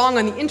someone is wrong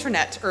on the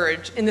internet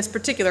urge in this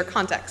particular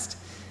context.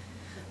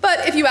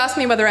 But if you ask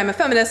me whether I'm a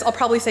feminist, I'll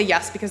probably say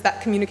yes, because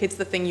that communicates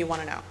the thing you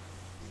want to know.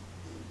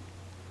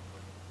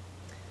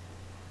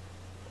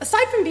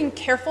 Aside from being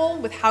careful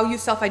with how you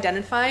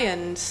self-identify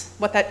and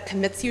what that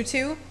commits you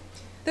to,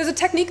 there's a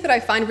technique that I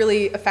find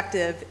really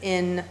effective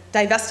in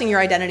divesting your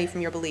identity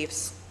from your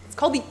beliefs. It's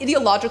called the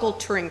ideological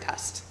Turing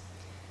test.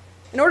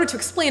 In order to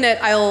explain it,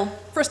 I'll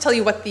first tell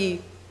you what the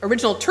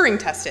original Turing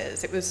test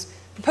is. It was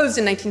proposed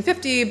in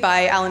 1950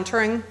 by Alan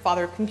Turing,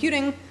 father of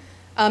computing,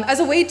 as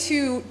a way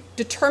to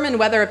determine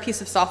whether a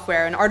piece of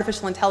software, an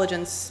artificial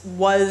intelligence,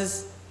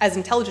 was as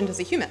intelligent as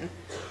a human.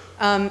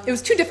 It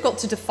was too difficult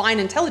to define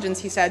intelligence,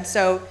 he said,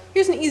 so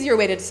here's an easier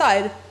way to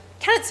decide,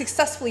 can it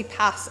successfully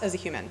pass as a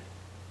human?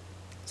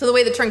 So the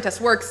way the Turing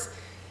test works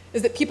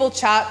is that people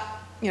chat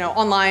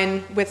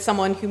online with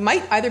someone who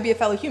might either be a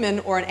fellow human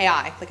or an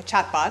AI, like a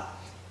chatbot.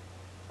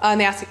 And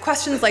they ask it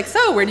questions like,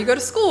 so where do you go to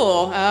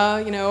school?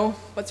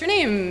 What's your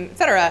name, et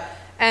cetera.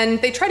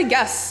 And they try to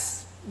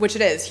guess which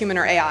it is, human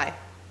or AI.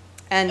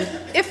 And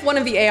if one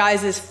of the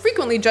AIs is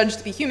frequently judged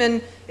to be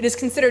human, it is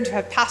considered to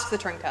have passed the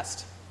Turing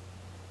test.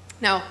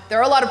 Now, there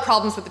are a lot of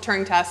problems with the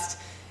Turing test.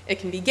 It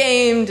can be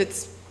gamed.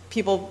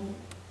 People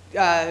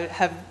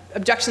have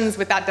objections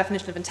with that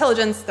definition of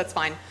intelligence. That's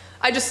fine.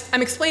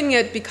 I'm explaining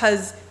it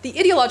because the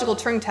ideological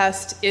Turing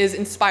test is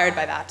inspired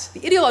by that.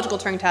 The ideological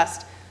Turing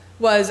test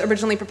was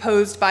originally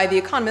proposed by the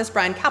economist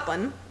Brian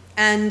Kaplan,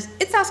 and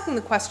it's asking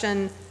the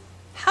question,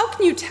 how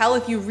can you tell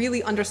if you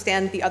really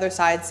understand the other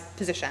side's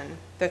position,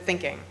 their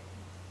thinking?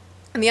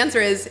 And the answer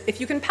is, if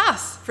you can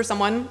pass for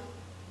someone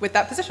with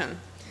that position.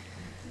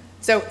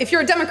 So if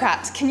you're a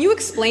Democrat, can you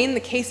explain the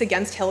case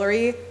against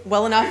Hillary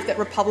well enough that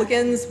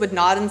Republicans would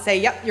nod and say,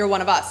 yep, you're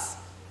one of us?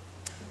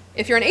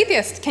 If you're an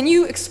atheist, can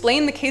you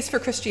explain the case for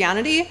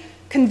Christianity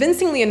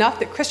convincingly enough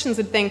that Christians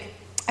would think,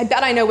 I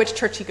bet I know which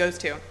church he goes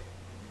to?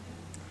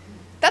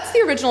 That's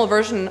the original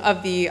version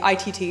of the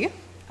ITT.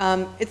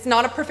 It's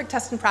not a perfect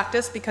test in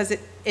practice because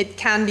it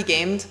can be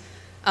gamed.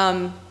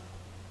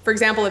 For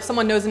example, if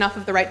someone knows enough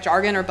of the right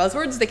jargon or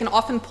buzzwords, they can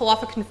often pull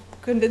off a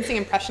convincing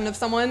impression of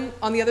someone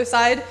on the other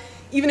side,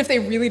 even if they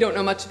really don't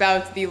know much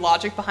about the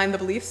logic behind the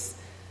beliefs.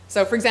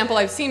 So for example,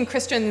 I've seen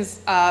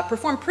Christians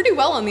perform pretty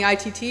well on the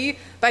ITT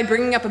by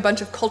bringing up a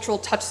bunch of cultural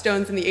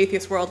touchstones in the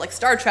atheist world, like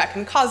Star Trek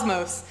and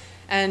Cosmos,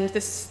 and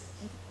this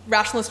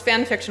rationalist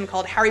fan fiction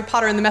called Harry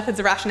Potter and the Methods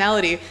of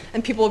Rationality,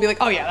 and people will be like,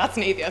 oh yeah, that's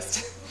an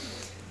atheist.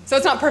 So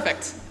it's not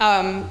perfect.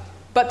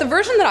 But the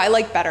version that I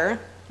like better,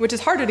 which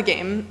is harder to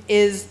game,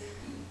 is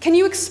can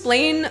you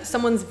explain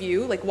someone's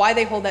view, like why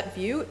they hold that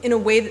view, in a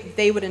way that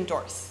they would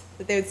endorse,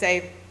 that they would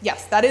say,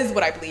 yes, that is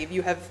what I believe,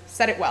 you have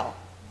said it well.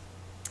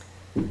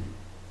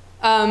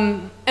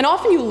 And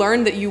often you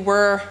learned that you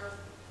were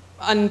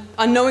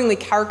unknowingly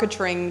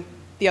caricaturing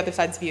the other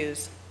side's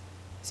views.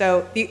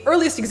 So the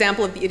earliest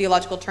example of the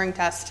ideological Turing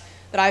test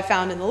that I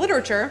found in the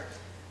literature,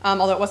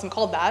 although it wasn't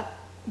called that,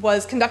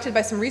 was conducted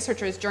by some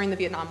researchers during the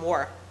Vietnam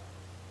War.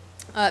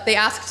 They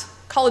asked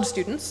college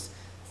students,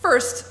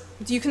 first,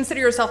 do you consider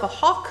yourself a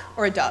hawk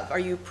or a dove? Are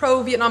you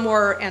pro-Vietnam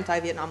War or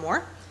anti-Vietnam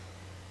War?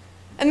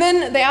 And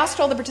then they asked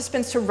all the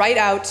participants to write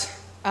out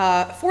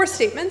 4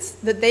 statements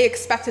that they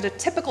expected a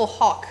typical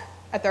hawk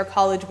at their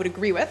college would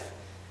agree with,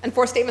 and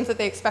 4 statements that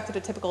they expected a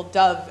typical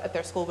dove at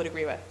their school would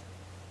agree with.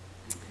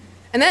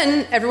 And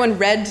then everyone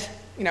read,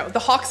 the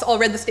hawks all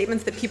read the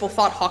statements that people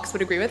thought hawks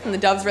would agree with, and the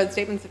doves read the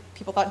statements that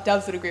people thought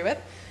doves would agree with.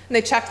 And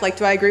they checked, like,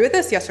 do I agree with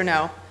this, yes or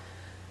no?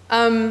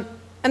 And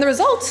the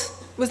result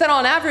was that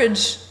on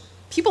average,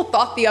 people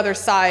thought the other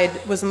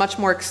side was much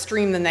more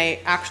extreme than they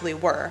actually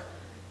were.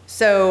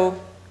 So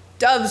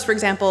doves, for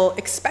example,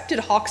 expected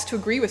hawks to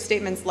agree with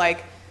statements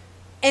like,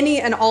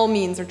 any and all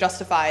means are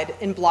justified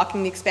in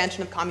blocking the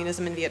expansion of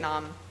communism in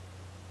Vietnam.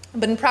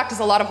 But in practice,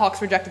 a lot of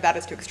hawks rejected that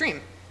as too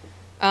extreme.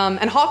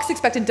 And hawks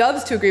expected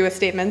doves to agree with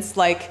statements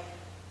like,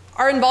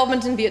 our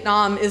involvement in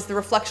Vietnam is the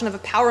reflection of a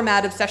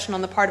power-mad obsession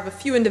on the part of a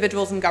few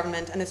individuals in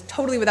government and is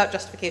totally without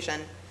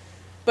justification.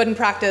 But in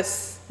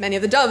practice, many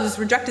of the doves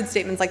rejected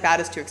statements like that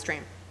as too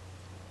extreme.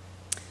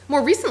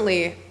 More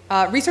recently,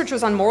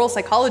 researchers on moral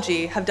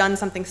psychology have done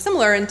something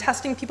similar in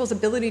testing people's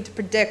ability to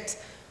predict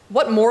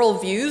what moral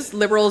views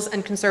liberals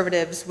and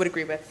conservatives would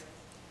agree with.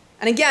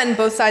 And again,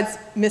 both sides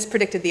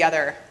mispredicted the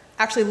other.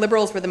 Actually,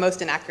 liberals were the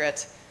most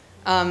inaccurate.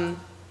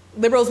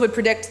 Liberals would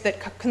predict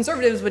that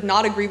conservatives would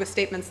not agree with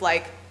statements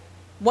like,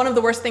 one of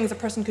the worst things a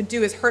person could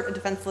do is hurt a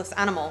defenseless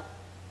animal,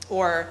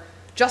 or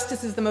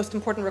justice is the most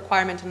important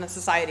requirement in a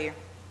society.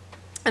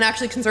 And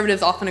actually,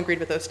 conservatives often agreed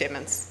with those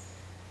statements.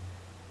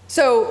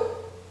 So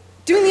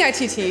doing the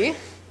ITT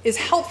is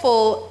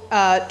helpful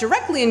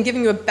directly in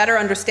giving you a better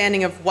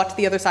understanding of what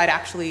the other side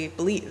actually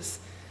believes.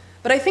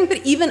 But I think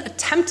that even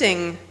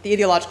attempting the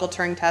ideological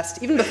Turing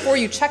test, even before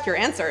you check your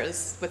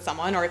answers with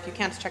someone, or if you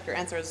can't check your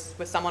answers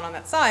with someone on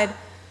that side,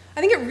 I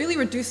think it really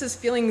reduces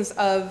feelings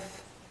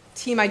of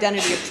team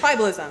identity, of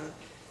tribalism,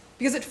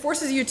 because it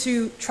forces you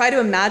to try to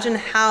imagine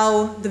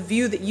how the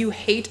view that you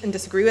hate and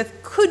disagree with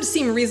could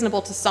seem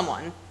reasonable to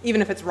someone,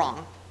 even if it's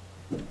wrong.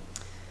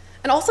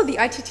 And also the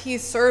ITT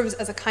serves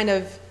as a kind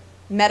of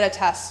meta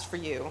test for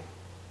you,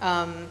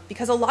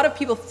 because a lot of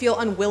people feel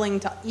unwilling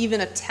to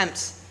even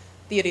attempt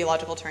the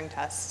ideological Turing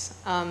test.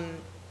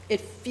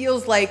 It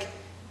feels like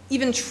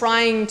even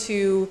trying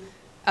to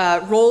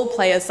role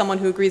play as someone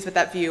who agrees with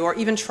that view, or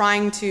even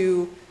trying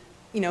to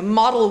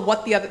model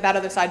what that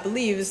other side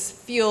believes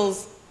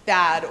feels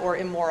bad or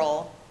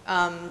immoral,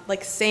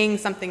 like saying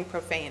something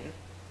profane.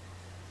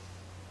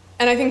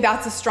 And I think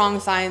that's a strong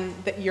sign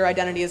that your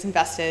identity is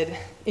invested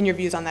in your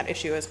views on that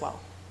issue as well.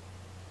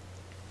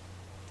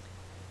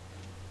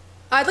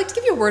 I'd like to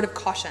give you a word of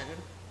caution.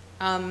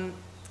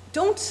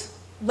 Don't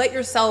let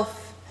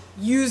yourself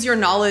use your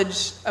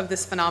knowledge of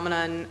this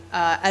phenomenon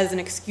as an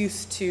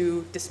excuse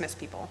to dismiss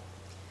people.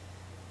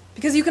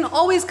 Because you can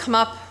always come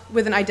up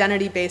with an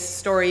identity-based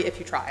story if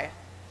you try.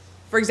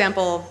 For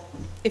example,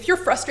 if you're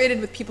frustrated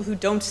with people who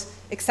don't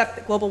accept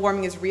that global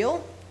warming is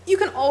real, you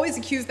can always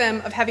accuse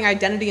them of having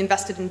identity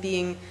invested in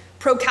being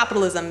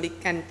pro-capitalism,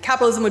 and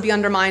capitalism would be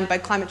undermined by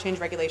climate change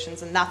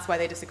regulations, and that's why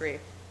they disagree.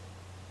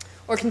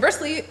 Or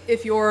conversely,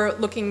 if you're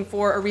looking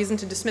for a reason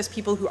to dismiss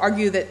people who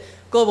argue that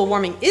global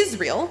warming is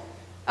real,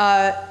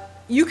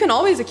 you can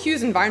always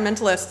accuse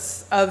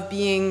environmentalists of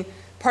being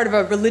part of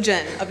a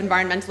religion of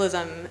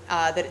environmentalism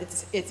that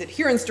its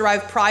adherents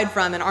derive pride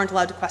from and aren't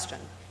allowed to question.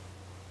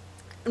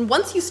 And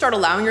once you start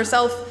allowing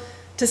yourself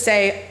to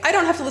say, I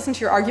don't have to listen to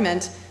your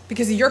argument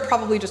because you're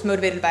probably just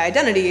motivated by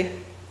identity,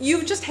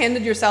 you've just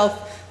handed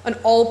yourself an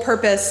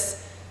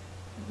all-purpose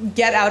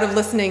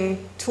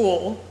get-out-of-listening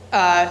tool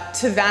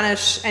to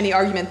vanish any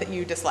argument that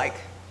you dislike.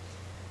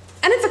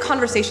 And it's a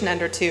conversation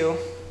ender, too.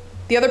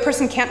 The other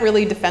person can't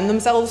really defend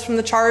themselves from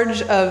the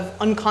charge of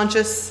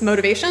unconscious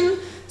motivation,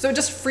 so it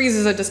just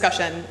freezes a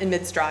discussion in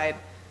mid-stride.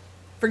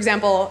 For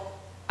example,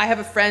 I have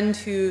a friend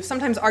who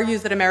sometimes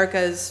argues that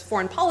America's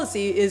foreign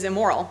policy is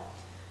immoral.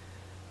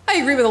 I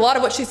agree with a lot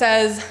of what she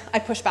says. I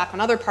push back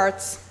on other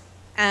parts.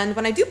 And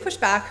when I do push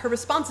back, her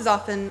response is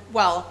often,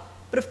 well,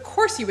 but of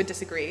course you would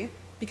disagree,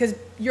 because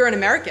you're an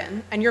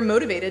American and you're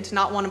motivated to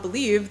not want to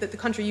believe that the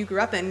country you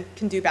grew up in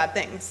can do bad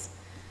things.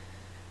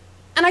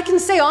 And I can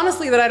say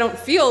honestly that I don't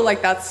feel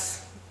like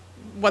that's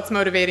what's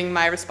motivating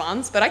my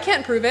response, but I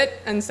can't prove it,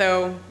 and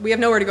so we have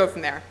nowhere to go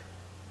from there.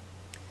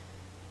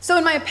 So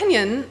in my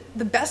opinion,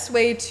 the best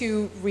way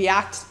to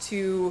react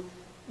to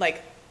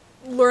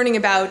learning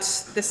about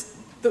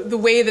the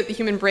way that the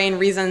human brain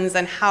reasons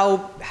and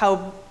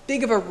how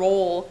big of a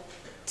role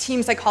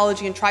team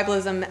psychology and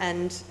tribalism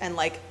and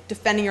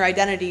defending your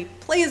identity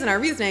plays in our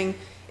reasoning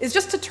is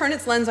just to turn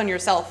its lens on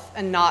yourself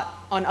and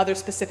not on other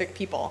specific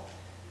people.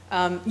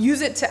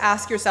 Use it to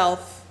ask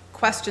yourself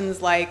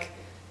questions like,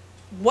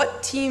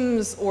 what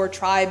teams or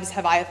tribes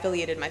have I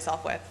affiliated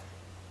myself with?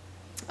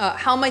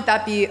 How might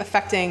that be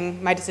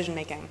affecting my decision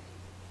making?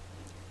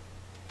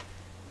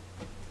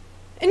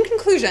 In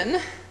conclusion,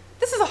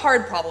 this is a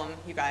hard problem,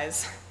 you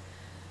guys.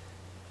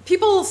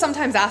 People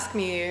sometimes ask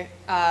me,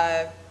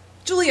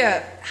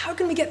 Julia, how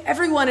can we get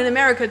everyone in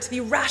America to be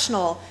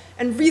rational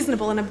and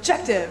reasonable and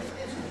objective?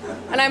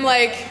 And I'm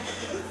like,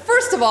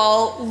 first of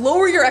all,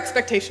 lower your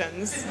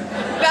expectations.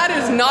 That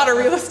is not a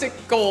realistic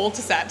goal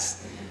to set.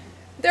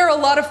 There are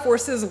a lot of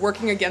forces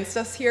working against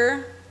us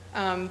here.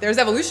 There's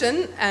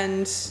evolution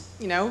and,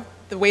 you know,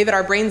 the way that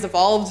our brains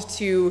evolved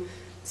to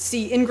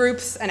see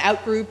in-groups and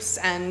out-groups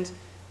and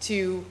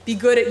to be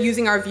good at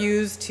using our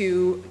views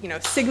to, you know,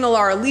 signal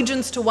our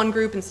allegiance to one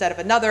group instead of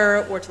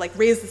another, or to like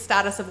raise the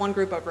status of one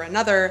group over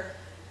another.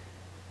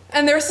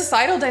 And there are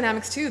societal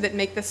dynamics too that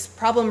make this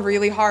problem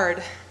really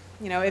hard.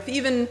 You know, if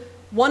even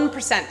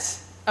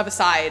 1% of a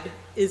side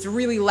is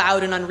really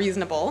loud and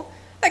unreasonable,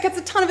 that gets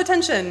a ton of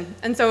attention.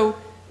 And so,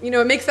 you know,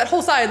 it makes that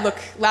whole side look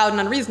loud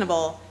and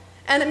unreasonable.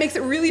 And it makes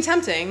it really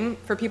tempting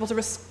for people to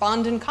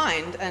respond in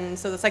kind, and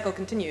so the cycle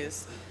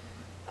continues.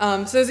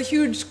 So there's a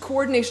huge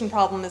coordination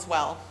problem as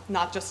well,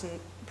 not just a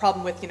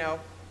problem with, you know,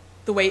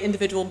 the way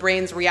individual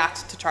brains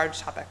react to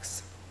charged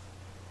topics.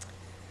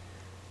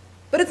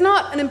 But it's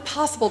not an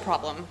impossible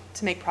problem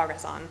to make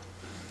progress on.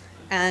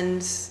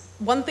 And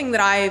one thing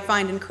that I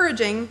find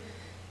encouraging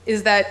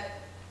is that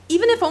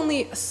even if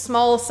only a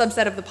small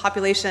subset of the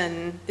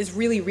population is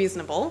really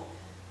reasonable,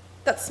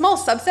 that small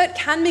subset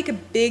can make a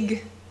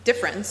big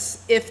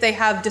difference if they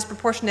have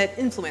disproportionate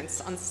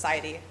influence on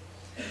society.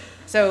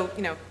 So,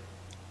 you know,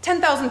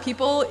 10,000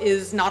 people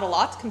is not a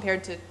lot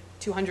compared to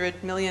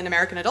 200 million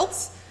American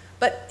adults,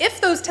 but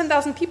if those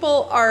 10,000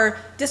 people are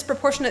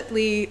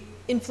disproportionately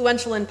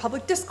influential in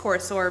public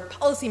discourse or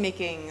policy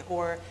making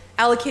or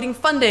allocating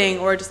funding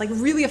or just like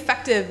really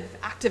effective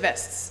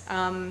activists,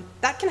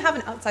 that can have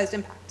an outsized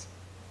impact.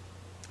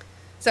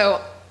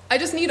 So I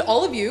just need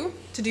all of you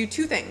to do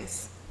two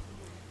things.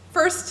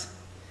 First,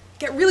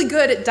 get really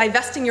good at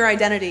divesting your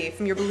identity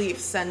from your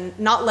beliefs and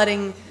not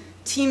letting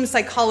team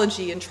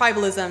psychology and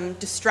tribalism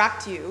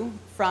distract you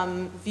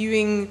from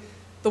viewing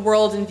the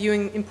world and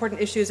viewing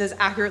important issues as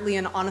accurately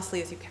and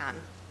honestly as you can.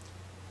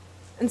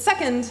 And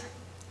second,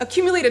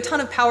 accumulate a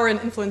ton of power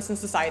and influence in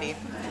society.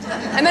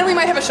 And then we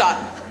might have a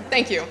shot.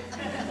 Thank you.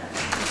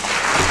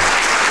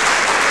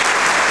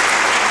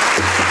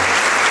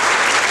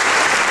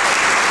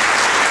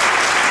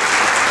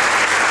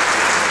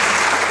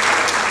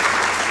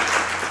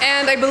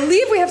 And I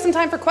believe we have some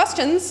time for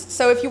questions,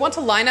 so if you want to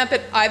line up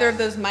at either of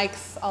those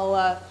mics,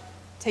 I'll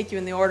take you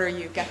in the order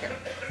you get here.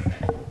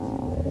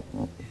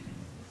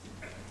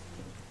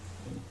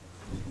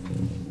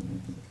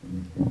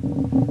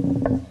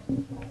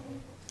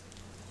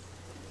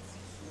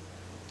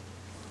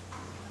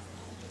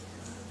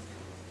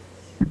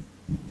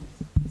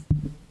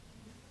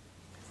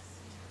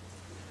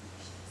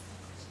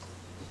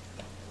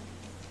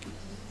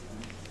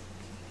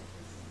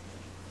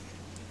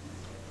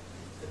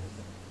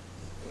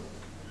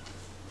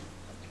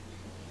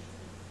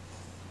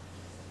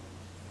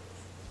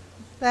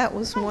 That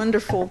was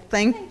wonderful.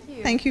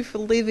 Thank you for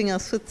leaving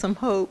us with some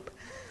hope.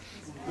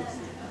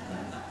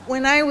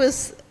 When I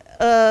was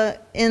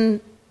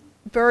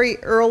very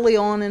early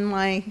on in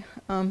my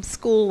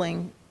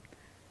schooling,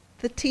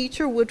 the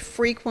teacher would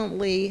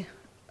frequently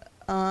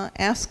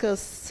ask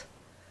us,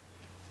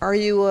 are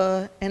you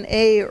an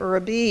A or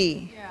a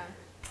B? Yeah.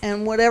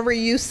 And whatever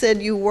you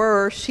said you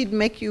were, she'd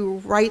make you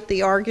write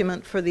the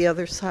argument for the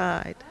other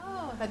side.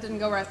 That didn't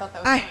go where I thought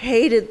that was. I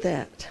hated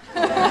that.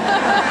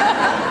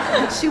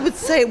 She would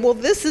say, well,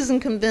 this isn't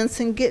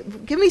convincing.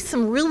 Give me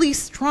some really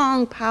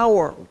strong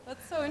power.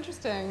 That's so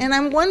interesting. And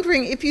I'm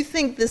wondering if you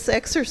think this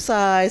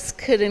exercise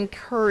could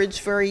encourage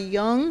very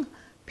young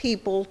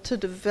people to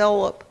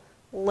develop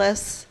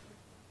less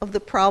of the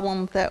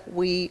problem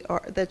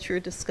that you're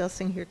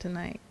discussing here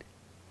tonight.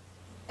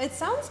 It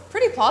sounds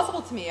pretty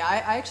plausible to me.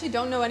 I actually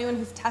don't know anyone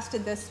who's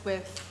tested this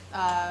with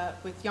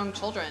young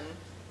children.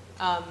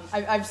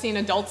 I've seen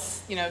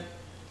adults, you know,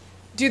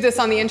 do this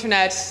on the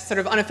internet sort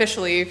of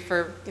unofficially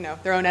for, you know,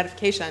 their own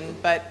edification,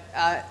 but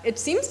it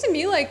seems to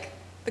me like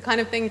the kind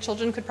of thing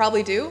children could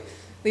probably do,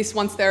 at least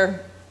once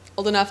they're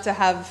old enough to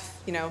have,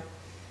 you know,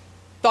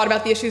 thought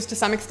about the issues to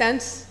some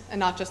extent, and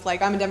not just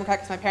like, I'm a Democrat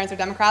because my parents are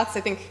Democrats.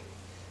 I think,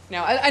 you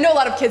know, I know a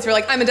lot of kids who are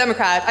like, I'm a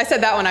Democrat. I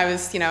said that when I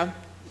was, you know,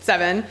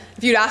 7.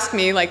 If you'd asked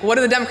me, like, what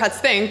do the Democrats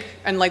think,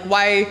 and like,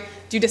 why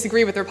do you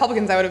disagree with the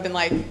Republicans, I would have been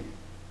like,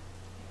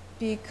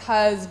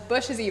 because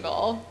Bush is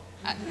evil.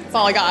 That's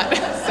all I got.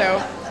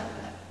 So,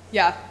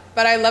 yeah.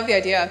 But I love the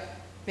idea.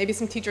 Maybe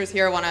some teachers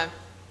here want to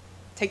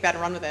take that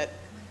and run with it.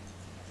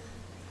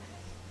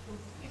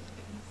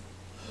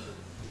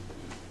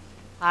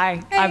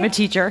 Hi, hey. I'm a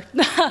teacher.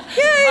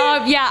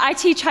 Yeah, I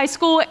teach high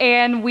school,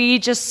 and we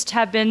just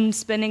have been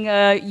spending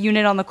a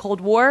unit on the Cold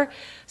War.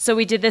 So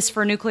we did this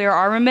for nuclear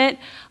armament.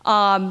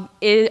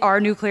 Are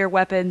nuclear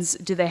weapons,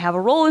 do they have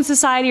a role in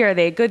society? Are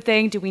they a good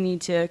thing? Do we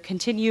need to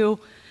continue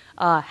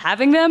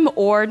having them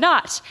or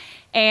not.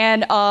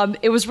 And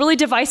it was really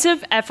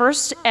divisive at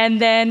first, and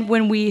then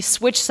when we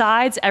switched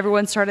sides,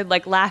 everyone started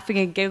like laughing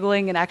and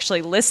giggling and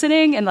actually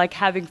listening and like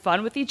having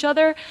fun with each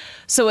other.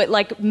 So it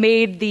like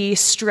made the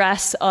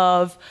stress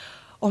of,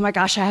 oh my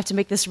gosh, I have to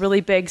make this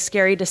really big,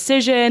 scary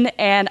decision,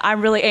 and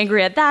I'm really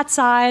angry at that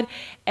side,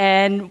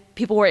 and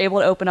people were able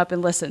to open up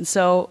and listen.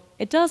 So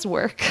it does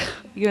work,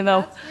 even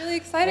though. That's really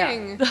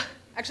exciting. Yeah.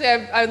 Actually,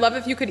 I'd love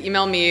if you could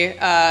email me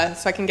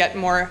so I can get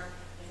more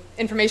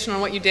information on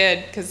what you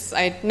did, because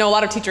I know a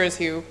lot of teachers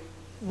who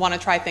want to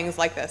try things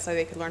like this, so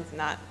they could learn from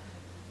that.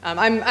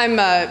 My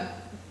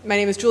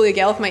name is Julia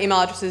Galef. My email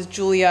address is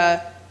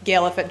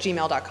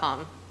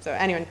juliagalef@gmail.com. So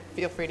anyone,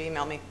 feel free to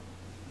email me.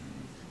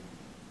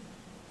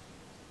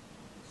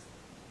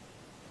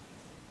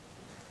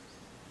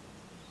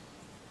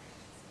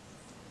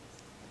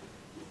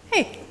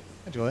 Hey.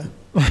 Hi, Julia.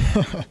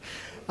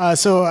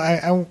 So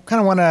I kind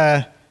of want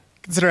to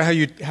consider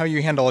how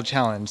you handle a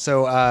challenge.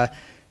 So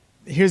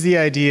here's the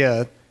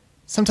idea.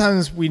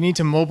 Sometimes we need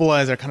to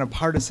mobilize our kind of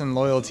partisan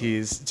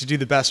loyalties to do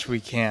the best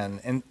we can.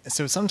 And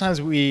so sometimes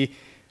we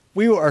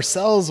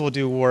ourselves will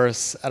do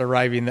worse at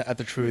arriving at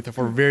the truth if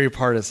we're very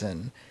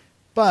partisan.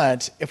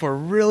 But if we're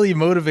really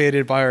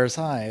motivated by our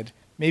side,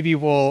 maybe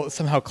we'll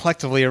somehow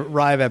collectively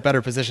arrive at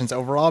better positions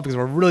overall because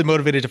we're really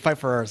motivated to fight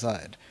for our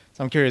side.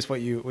 So I'm curious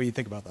what you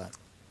think about that.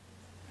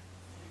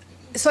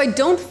 So I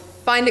don't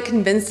find it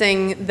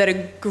convincing that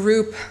a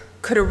group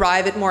could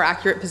arrive at more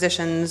accurate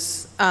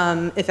positions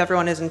if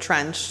everyone is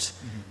entrenched.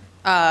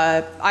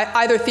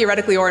 Either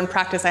theoretically or in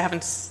practice,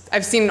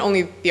 I've seen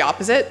only the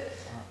opposite.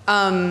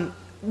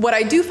 What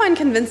I do find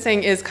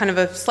convincing is kind of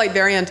a slight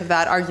variant of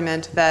that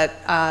argument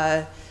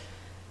that,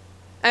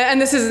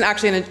 and this isn't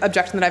actually an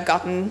objection that I've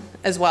gotten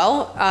as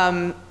well,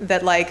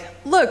 that like,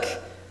 look,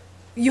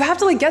 you have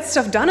to like get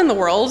stuff done in the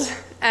world,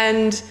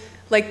 and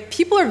like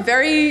people are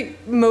very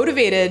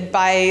motivated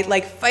by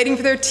like fighting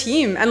for their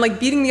team and like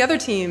beating the other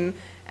team.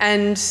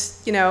 And,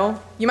 you know,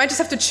 you might just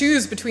have to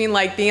choose between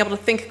like being able to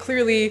think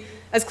clearly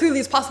as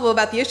possible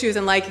about the issues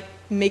and like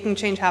making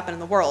change happen in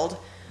the world.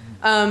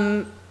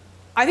 I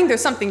think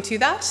there's something to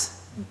that,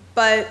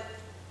 but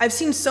I've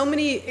seen so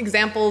many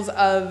examples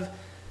of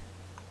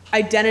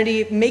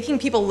identity making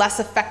people less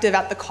effective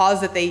at the cause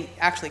that they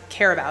actually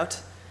care about.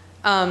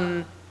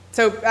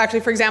 So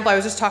actually, for example, I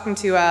was just talking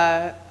to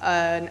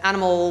an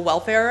animal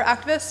welfare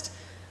activist,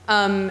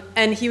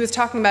 and he was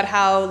talking about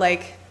how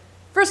like,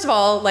 first of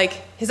all, like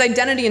his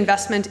identity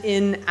investment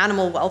in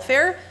animal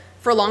welfare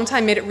for a long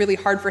time made it really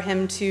hard for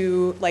him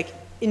to like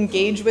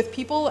engage with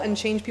people and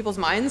change people's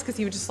minds, because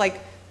he would just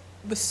like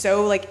was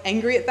so like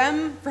angry at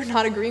them for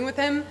not agreeing with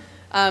him,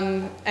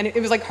 and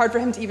it was like hard for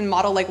him to even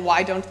model like,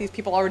 why don't these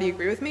people already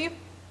agree with me?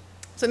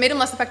 So it made him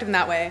less effective in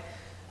that way.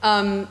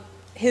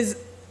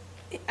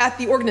 At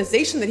the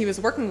organization that he was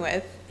working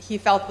with, he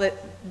felt that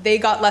they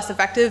got less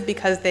effective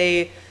because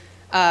they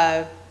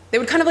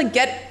would kind of like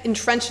get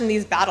entrenched in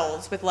these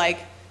battles with like,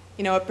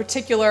 you know, a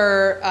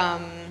particular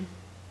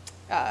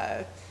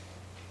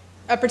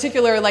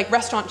like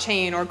restaurant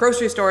chain or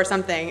grocery store or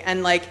something,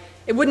 and like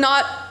it would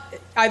not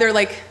either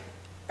like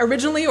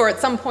originally or at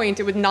some point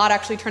it would not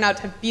actually turn out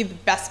to be the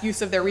best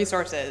use of their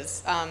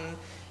resources.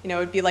 You know, it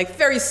would be like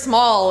very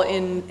small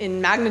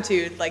in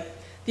magnitude, like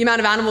the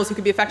amount of animals who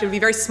could be affected would be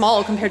very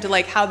small compared to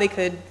like how they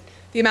could,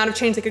 the amount of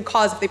change they could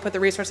cause if they put the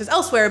resources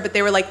elsewhere, but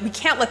they were like, we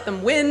can't let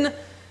them win.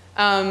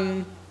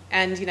 And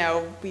you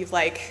know, we've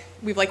like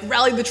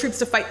rallied the troops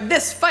to fight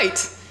this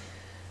fight.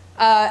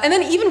 And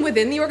then even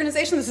within the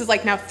organization, this is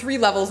like now 3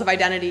 levels of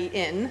identity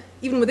in.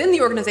 Even within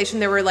the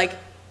organization, there were like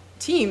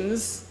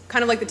teams,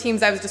 kind of like the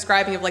teams I was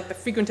describing of like the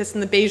frequentists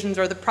and the Bayesians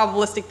or the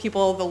probabilistic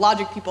people, the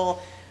logic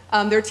people.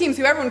 There were teams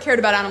who everyone cared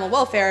about animal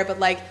welfare, but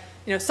like,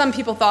 you know, some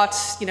people thought,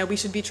 you know, we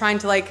should be trying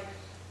to like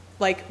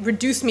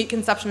reduce meat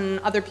consumption.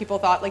 Other people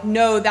thought like,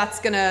 no, that's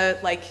gonna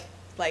like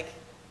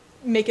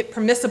make it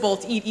permissible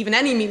to eat even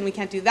any meat, and we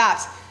can't do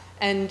that.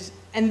 And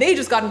they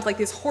just got into like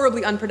these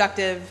horribly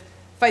unproductive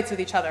fights with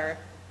each other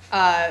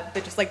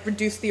that just like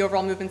reduced the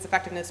overall movement's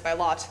effectiveness by a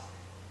lot.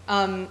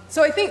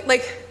 So I think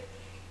like,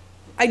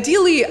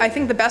 ideally, I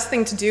think the best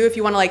thing to do if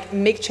you want to like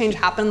make change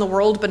happen in the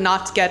world but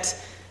not get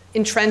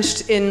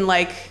entrenched in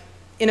like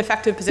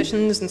ineffective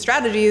positions and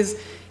strategies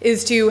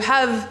is to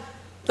have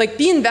like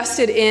be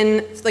invested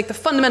in like the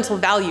fundamental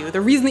value,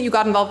 the reason that you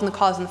got involved in the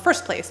cause in the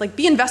first place. Like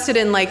be invested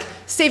in like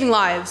saving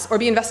lives, or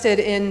be invested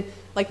in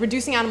like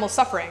reducing animal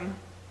suffering.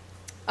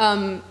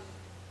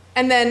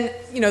 And then,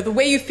 you know, the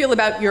way you feel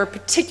about your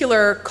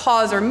particular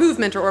cause or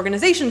movement or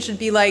organization should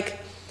be like,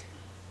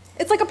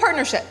 it's like a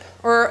partnership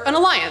or an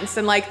alliance,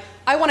 and like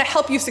I want to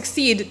help you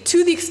succeed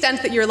to the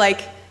extent that you're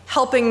like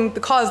helping the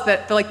cause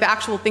that like the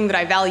actual thing that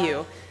I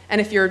value. And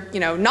if you're, you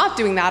know, not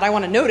doing that, I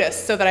want to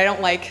notice so that I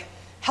don't like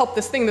help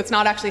this thing that's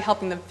not actually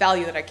helping the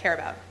value that I care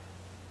about.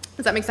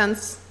 Does that make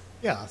sense?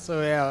 Yeah,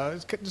 so yeah, I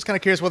was just kind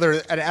of curious whether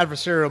an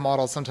adversarial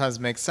model sometimes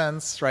makes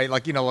sense, right?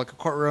 Like, you know, like a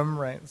courtroom,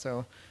 right?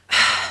 So.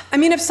 I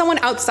mean, if someone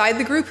outside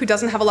the group who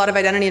doesn't have a lot of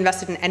identity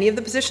invested in any of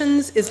the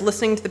positions is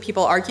listening to the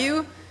people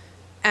argue,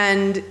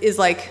 and is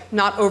like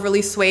not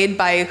overly swayed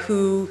by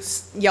who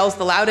yells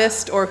the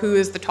loudest or who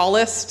is the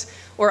tallest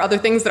or other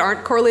things that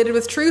aren't correlated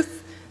with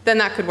truth, then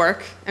that could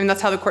work. I mean,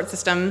 that's how the court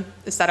system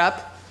is set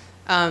up.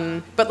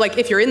 But like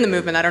if you're in the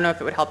movement, I don't know if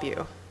it would help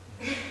you.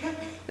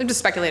 I'm just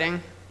speculating.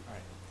 All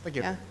right. Thank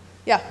you. Yeah.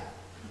 Yeah.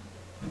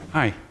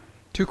 Hi.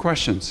 2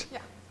 questions.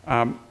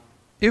 Yeah.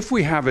 If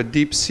we have a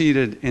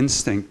deep-seated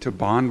instinct to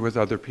bond with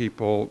other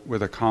people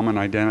with a common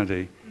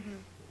identity,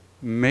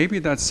 maybe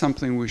that's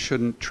something we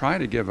shouldn't try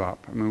to give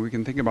up. I mean, we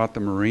can think about the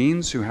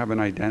Marines who have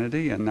an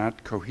identity, and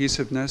that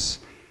cohesiveness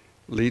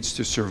leads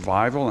to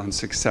survival and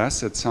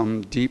success at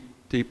some deep,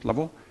 deep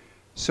level.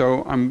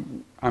 So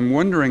I'm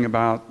wondering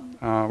about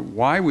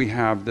why we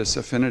have this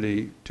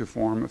affinity to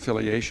form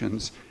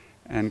affiliations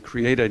and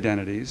create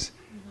identities,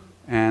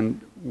 and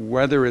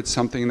whether it's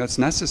something that's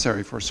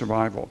necessary for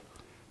survival.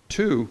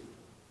 2,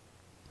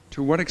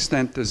 to what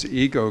extent does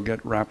ego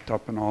get wrapped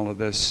up in all of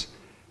this?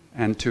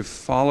 And to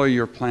follow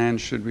your plan,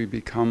 should we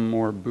become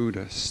more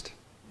Buddhist?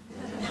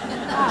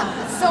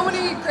 So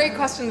many great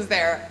questions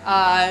there.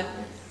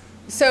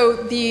 So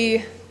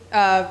the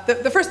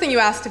first thing you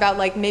asked about,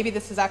 like, maybe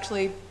this is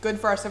actually good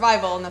for our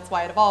survival and that's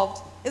why it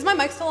evolved. Is my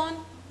mic still on?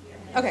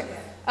 Okay.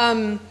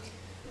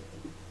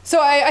 So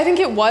I think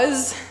it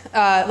was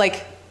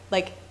like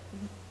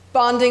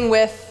bonding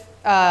with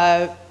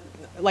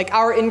like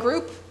our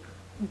in-group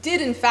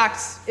did in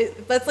fact,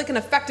 that's like an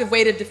effective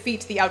way to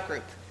defeat the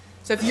out-group.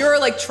 So if your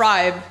like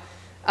tribe,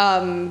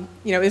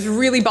 you know, is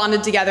really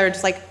bonded together,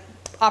 just like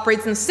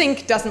operates in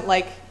sync, doesn't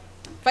like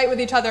fight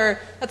with each other,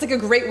 that's like a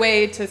great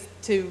way to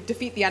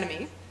defeat the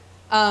enemy.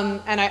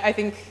 And I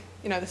think,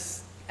 you know,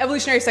 this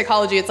evolutionary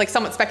psychology, it's like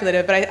somewhat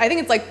speculative, but I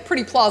think it's like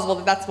pretty plausible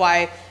that that's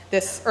why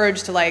this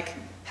urge to like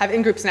have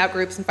in-groups and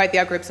out-groups and fight the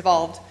out-groups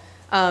evolved.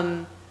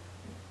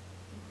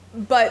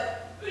 But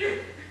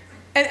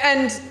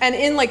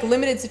in like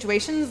limited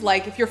situations,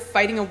 like if you're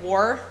fighting a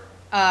war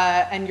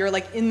and you're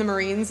like in the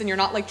Marines and you're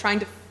not like trying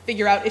to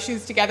figure out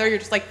issues together, you're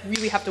just like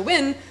really have to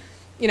win,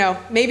 you know,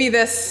 maybe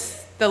the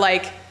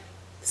like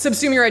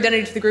subsume your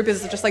identity to the group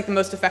is just like the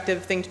most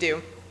effective thing to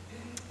do.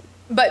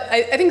 But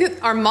I think that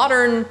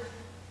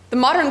the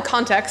modern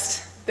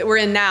context that we're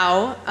in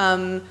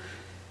now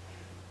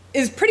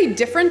is pretty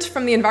different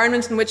from the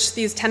environment in which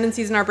these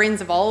tendencies in our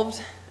brains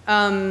evolved.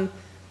 You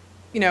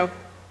know,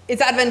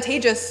 it's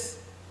advantageous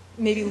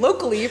maybe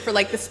locally for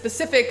like the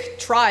specific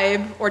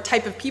tribe or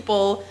type of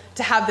people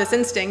to have this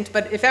instinct,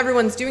 but if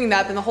everyone's doing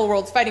that, then the whole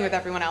world's fighting with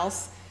everyone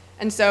else.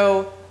 And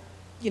so,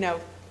 you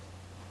know,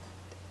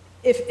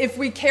 if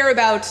we care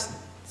about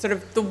sort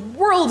of the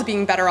world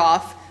being better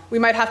off, we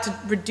might have to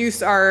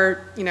reduce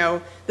our, you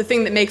know, the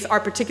thing that makes our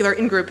particular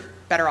in-group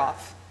better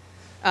off.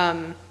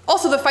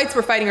 Also, the fights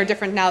we're fighting are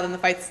different now than the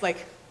fights,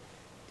 like,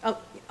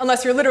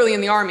 unless you're literally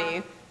in the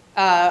army,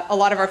 a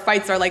lot of our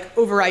fights are like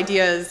over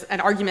ideas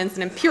and arguments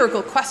and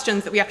empirical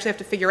questions that we actually have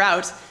to figure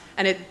out.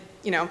 And it,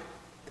 you know,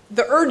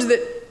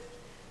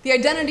 the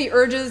identity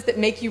urges that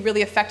make you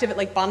really effective at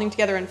like bonding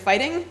together and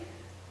fighting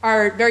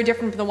are very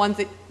different from the ones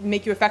that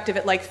make you effective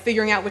at like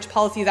figuring out which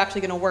policy is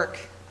actually going to work,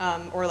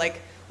 or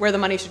like where the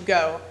money should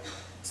go.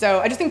 So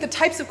I just think the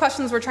types of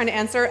questions we're trying to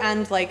answer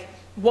and like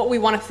what we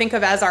want to think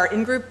of as our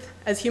in-group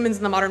as humans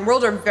in the modern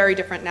world are very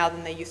different now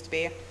than they used to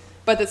be.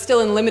 But that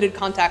still in limited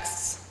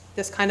contexts,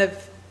 this kind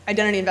of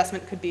identity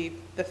investment could be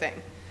the thing.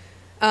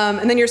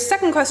 And then your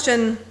second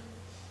question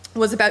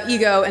was about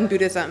ego and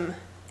Buddhism.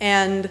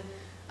 And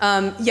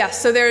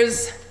yes, so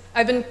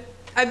I've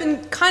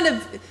been kind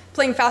of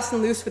playing fast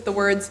and loose with the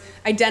words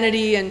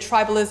identity and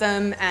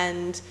tribalism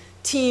and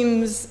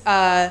teams,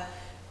 and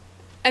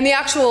the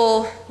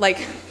actual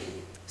like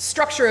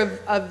structure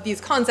of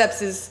these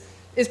concepts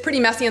is pretty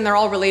messy and they're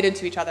all related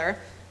to each other.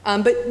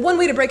 But one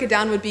way to break it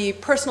down would be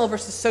personal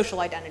versus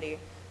social identity.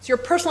 So your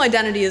personal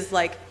identity is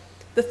like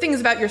the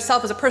things about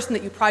yourself as a person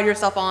that you pride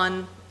yourself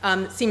on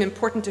seem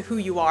important to who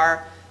you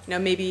are. You know,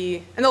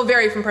 maybe, and they'll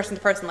vary from person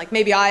to person. Like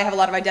maybe I have a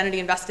lot of identity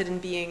invested in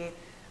being,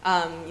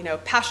 you know,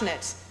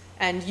 passionate,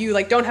 and you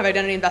like don't have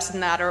identity invested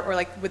in that, or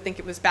like would think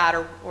it was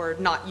bad or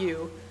not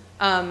you.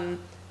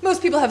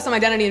 Most people have some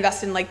identity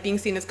invested in like being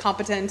seen as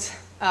competent,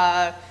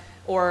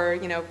 or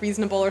you know,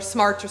 reasonable or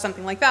smart or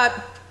something like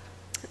that,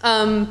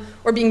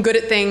 or being good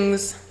at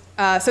things.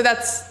 So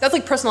that's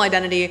like personal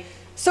identity.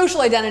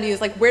 Social identity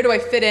is like, where do I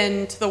fit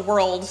into the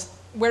world?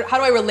 How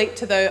do I relate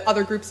to the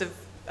other groups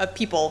of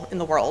people in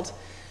the world?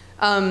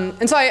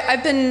 And so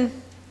I've been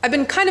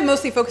kind of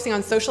mostly focusing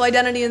on social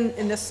identity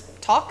in this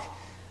talk.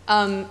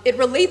 It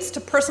relates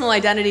to personal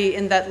identity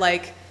in that,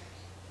 like,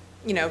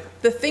 you know,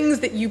 the things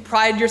that you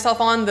pride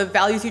yourself on, the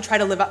values you try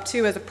to live up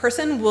to as a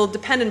person will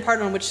depend in part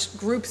on which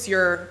groups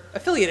you're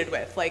affiliated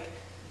with. Like,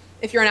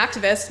 if you're an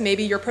activist,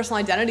 maybe your personal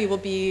identity will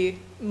be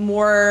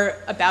more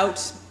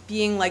about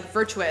being like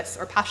virtuous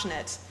or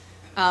passionate.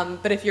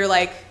 But if you're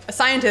like a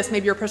scientist,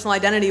 maybe your personal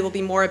identity will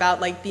be more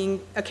about like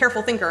being a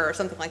careful thinker or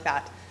something like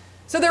that.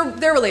 So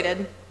they're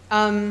related.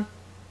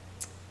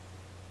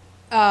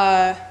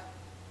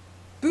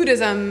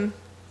 Buddhism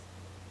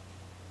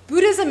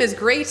is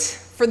great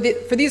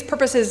for these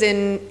purposes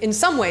in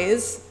some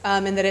ways,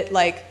 in that it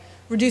like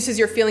reduces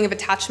your feeling of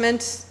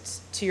attachment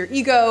to your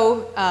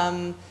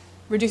ego,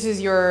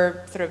 reduces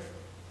your sort of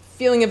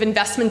feeling of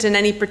investment in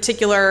any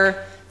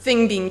particular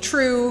thing being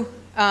true.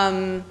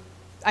 I'm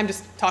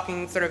just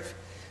talking sort of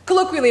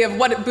colloquially of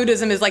what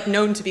Buddhism is like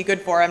known to be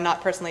good for. I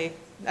don't personally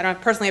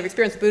have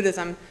experience with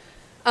Buddhism.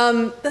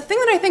 The thing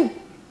that I think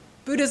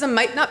Buddhism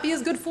might not be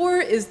as good for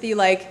is the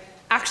like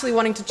actually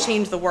wanting to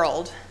change the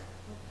world.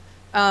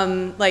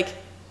 Like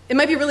it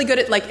might be really good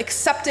at like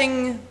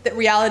accepting that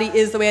reality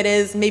is the way it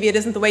is. Maybe it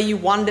isn't the way you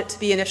wanted it to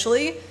be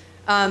initially.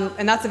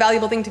 And that's a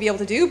valuable thing to be able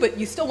to do, but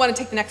you still want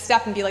to take the next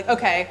step and be like,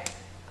 okay,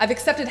 I've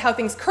accepted how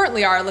things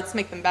currently are, let's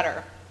make them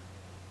better.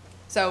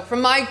 So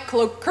from my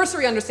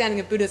cursory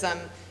understanding of Buddhism,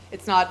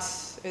 it's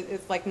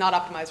like not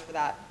optimized for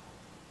that.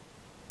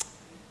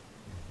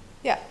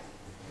 Yeah.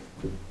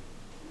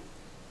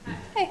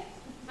 Hey.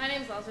 My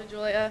name's also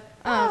Julia.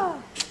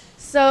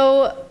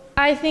 So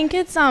I think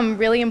it's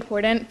really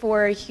important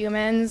for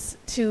humans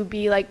to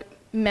be like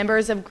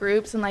members of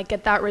groups and like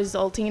get that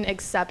resulting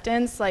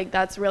acceptance. Like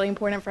that's really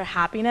important for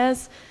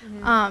happiness.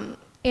 Mm-hmm.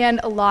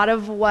 And a lot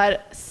of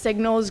what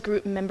signals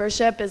group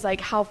membership is like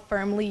how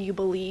firmly you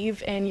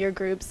believe in your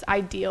group's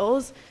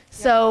ideals. Yeah.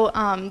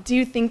 So do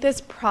you think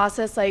this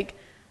process like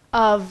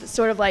of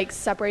sort of like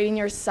separating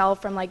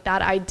yourself from like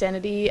that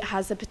identity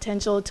has the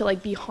potential to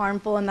like be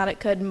harmful and that it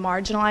could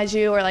marginalize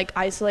you or like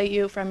isolate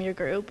you from your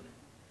group?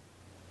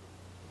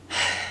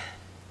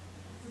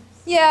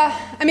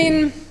 Yeah, I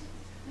mean,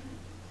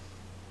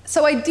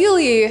 so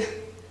ideally,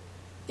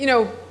 you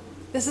know,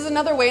 this is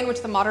another way in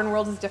which the modern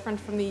world is different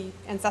from the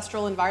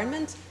ancestral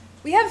environment.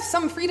 We have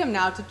some freedom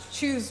now to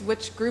choose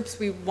which groups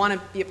we want to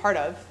be a part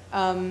of.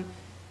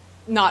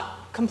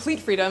 Not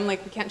complete freedom,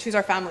 like we can't choose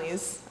our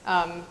families,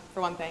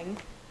 for one thing.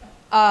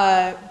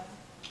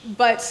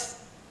 But,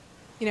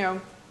 you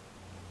know,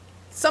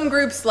 some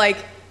groups, like,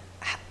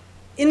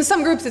 in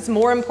some groups it's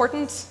more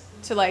important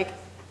to like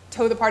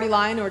toe the party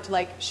line or to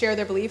like share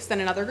their beliefs than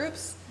in other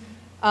groups.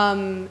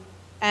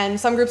 And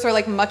some groups are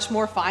like much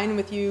more fine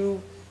with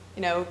you,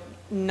 you know,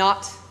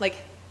 not like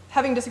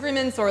having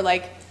disagreements or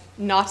like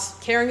not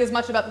caring as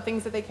much about the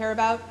things that they care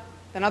about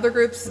than other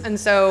groups. And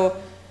so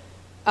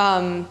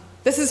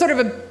this is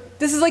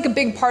like a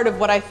big part of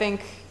what I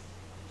think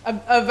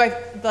of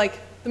like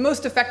the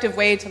most effective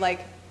way to like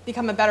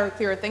become a better,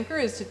 clearer thinker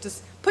is to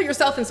just put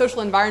yourself in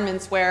social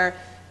environments where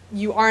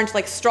you aren't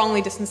like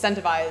strongly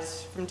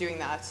disincentivized from doing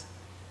that.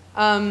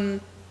 I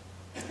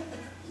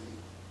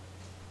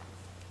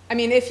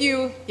mean,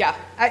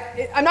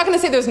 I'm not going to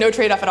say there's no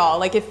trade-off at all.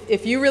 Like,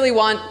 if you really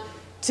want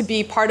to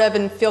be part of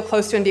and feel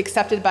close to and be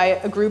accepted by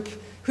a group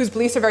whose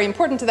beliefs are very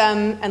important to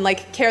them and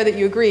like care that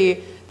you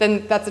agree,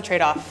 then that's a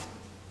trade-off.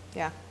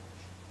 Yeah.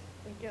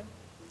 Thank you.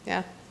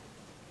 Yeah.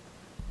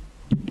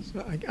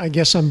 So I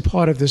guess I'm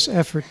part of this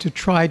effort to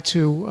try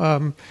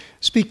to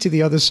speak to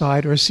the other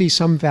side or see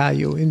some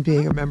value in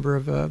being a member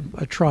of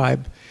a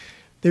tribe.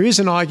 There is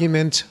an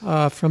argument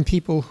from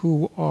people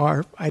who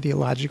are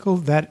ideological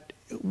that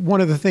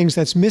one of the things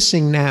that's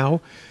missing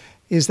now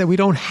is that we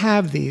don't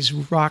have these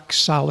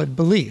rock-solid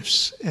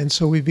beliefs, and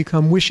so we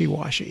become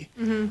wishy-washy.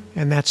 Mm-hmm.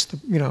 And that's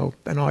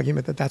an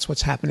argument that's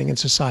what's happening in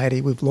society.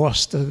 We've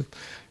lost the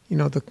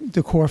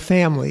core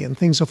family, and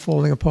things are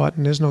falling apart,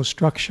 and there's no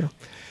structure.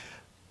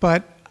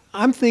 But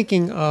I'm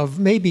thinking of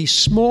maybe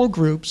small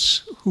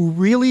groups who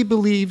really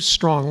believe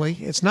strongly.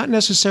 It's not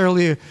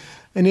necessarily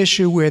an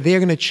issue where they're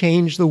going to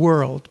change the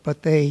world,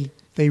 but they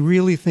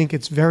really think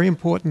it's very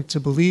important to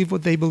believe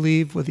what they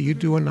believe, whether you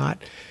do or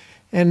not.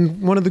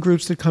 And one of the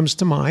groups that comes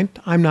to mind,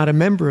 I'm not a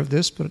member of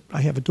this, but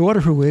I have a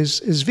daughter who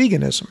is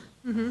veganism.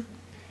 Mm-hmm.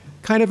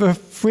 Kind of a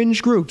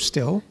fringe group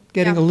still,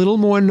 getting a little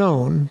more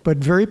known, but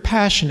very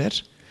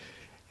passionate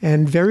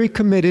and very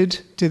committed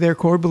to their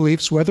core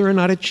beliefs, whether or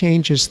not it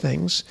changes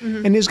things.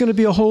 Mm-hmm. And there's going to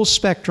be a whole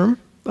spectrum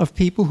of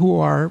people who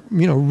are,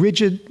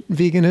 rigid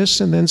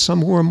veganists and then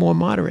some who are more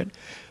moderate.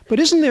 But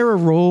isn't there a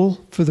role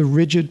for the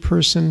rigid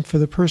person, for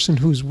the person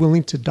who's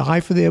willing to die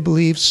for their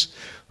beliefs,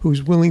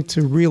 who's willing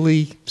to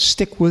really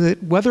stick with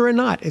it, whether or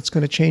not it's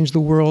going to change the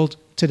world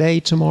today,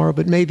 tomorrow,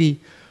 but maybe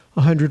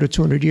 100 or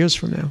 200 years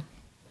from now?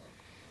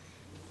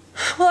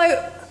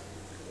 Well,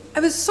 I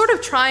was sort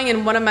of trying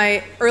in one of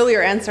my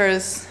earlier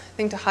answers, I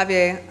think to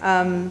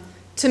Javier,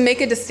 to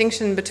make a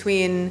distinction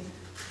between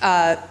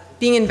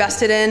being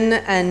invested in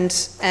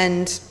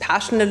and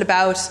passionate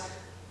about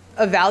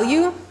a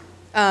value,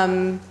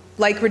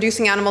 like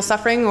reducing animal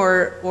suffering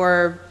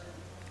or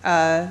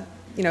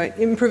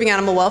improving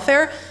animal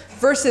welfare,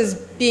 versus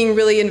being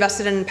really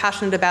invested in and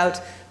passionate about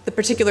the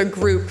particular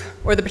group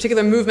or the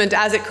particular movement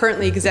as it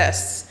currently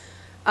exists.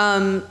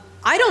 I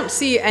don't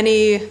see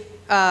any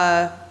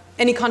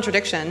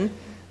contradiction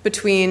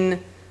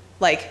between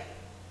like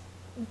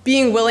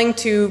being willing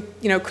to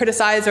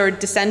criticize or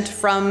dissent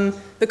from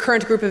the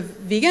current group of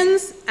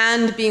vegans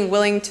and being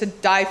willing to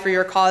die for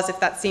your cause if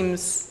that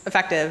seems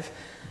effective.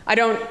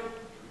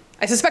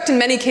 I suspect in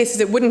many cases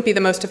it wouldn't be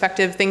the most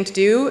effective thing to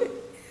do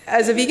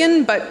as a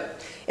vegan,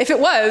 but if it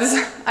was,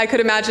 I could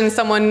imagine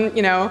someone,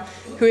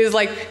 who is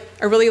like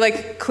a really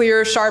like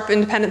clear, sharp,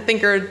 independent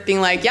thinker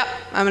being like, yep,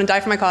 I'm gonna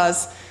die for my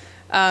cause.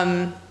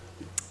 And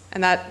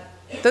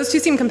those two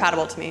seem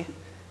compatible to me.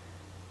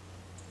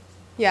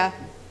 Yeah.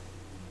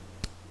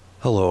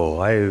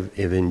 Hello, I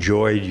have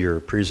enjoyed your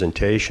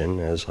presentation,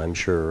 as I'm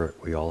sure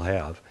we all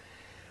have.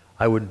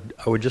 I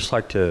would just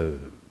like to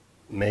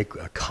make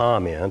a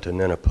comment and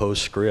then a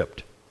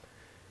postscript.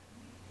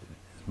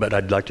 But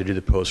I'd like to do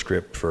the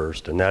postscript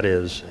first, and that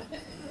is,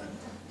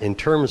 in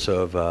terms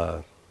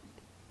of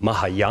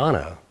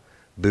Mahayana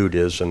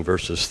Buddhism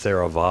versus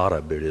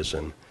Theravada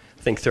Buddhism,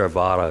 I think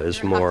Theravada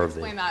is more of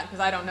the... Explain that, because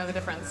I don't know the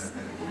difference.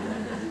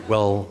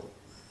 Well,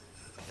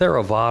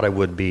 Theravada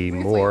would be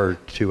more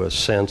to a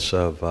sense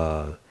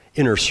of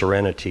inner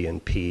serenity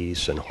and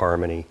peace and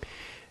harmony,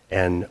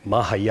 and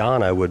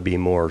Mahayana would be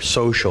more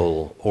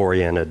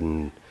social-oriented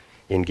and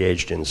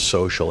engaged in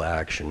social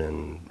action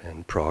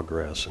and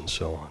progress and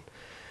so on.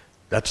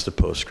 That's the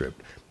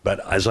postscript.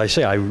 But as I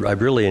say, I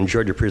really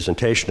enjoyed your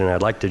presentation, and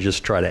I'd like to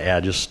just try to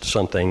add just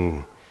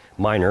something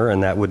minor,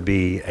 and that would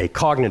be a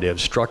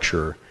cognitive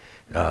structure.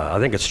 I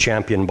think it's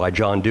championed by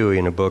John Dewey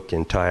in a book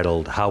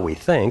entitled How We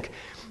Think,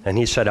 and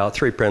he set out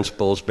 3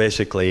 principles,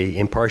 basically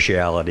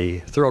impartiality,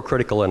 thorough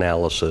critical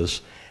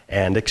analysis,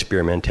 and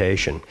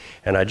experimentation.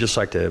 And I'd just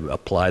like to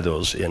apply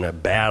those in a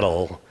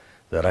battle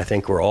that I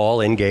think we're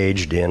all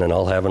engaged in and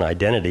all have an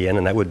identity in,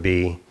 and that would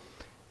be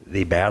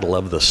the battle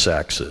of the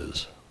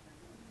sexes.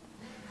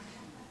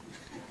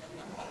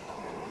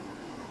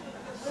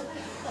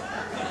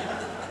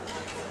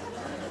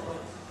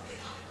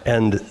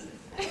 And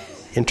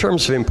in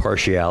terms of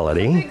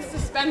impartiality... Big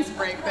suspense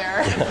break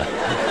there.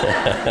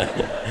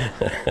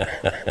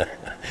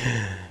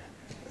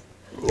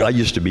 I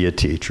used to be a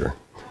teacher,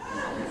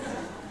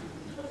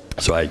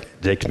 so it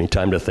takes me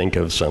time to think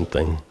of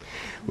something.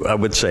 I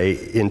would say,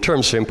 in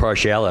terms of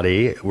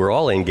impartiality, we're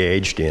all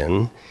engaged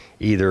in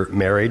either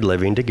married,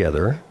 living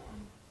together,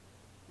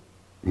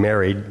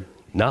 married,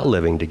 not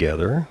living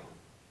together,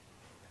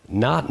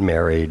 not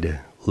married,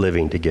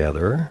 living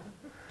together,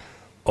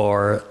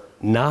 or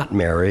not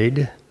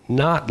married,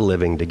 not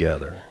living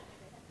together.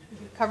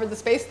 Covered the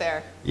space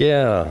there.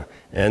 Yeah,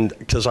 and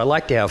because I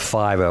like to have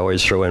 5, I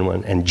always throw in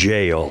one, and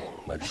jail.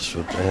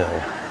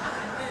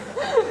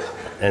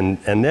 And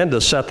then to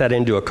set that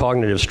into a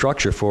cognitive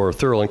structure for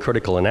thorough and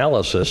critical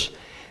analysis,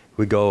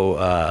 we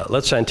go,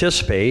 let's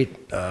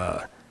anticipate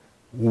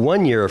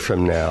 1 year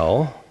from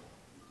now,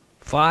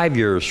 5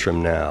 years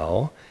from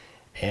now,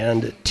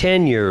 and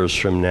 10 years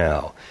from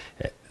now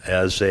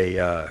as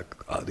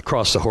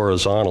across the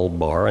horizontal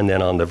bar, and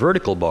then on the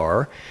vertical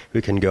bar,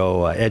 we can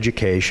go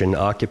education,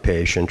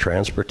 occupation,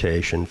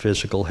 transportation,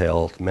 physical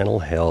health, mental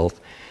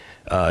health,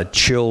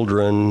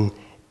 children,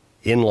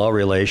 in-law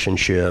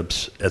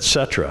relationships,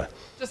 etc.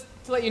 Just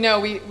to let you know,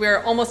 we're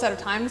almost out of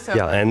time, so...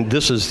 Yeah, and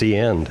this is the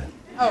end.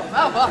 Oh,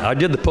 well. I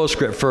did the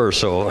postscript first,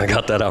 so I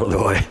got that out of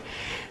the way.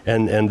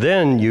 And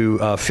then you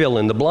fill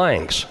in the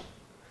blanks.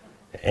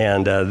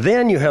 And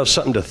then you have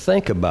something to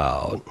think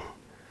about.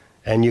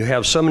 And you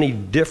have so many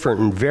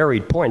different and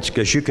varied points,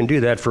 because you can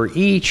do that for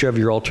each of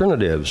your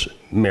alternatives.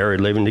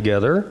 Married, living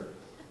together,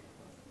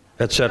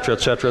 et cetera,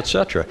 et cetera, et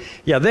cetera.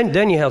 Yeah,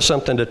 then you have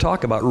something to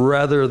talk about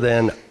rather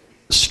than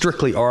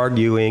strictly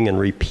arguing and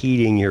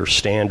repeating your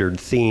standard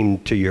theme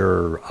to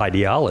your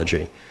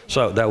ideology.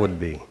 So that would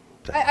be...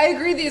 I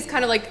agree these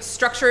kind of like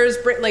structures,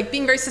 like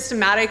being very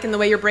systematic in the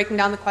way you're breaking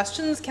down the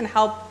questions can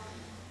help.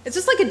 It's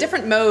just like a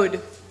different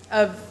mode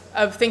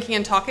of thinking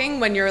and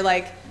talking when you're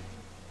like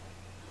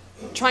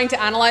trying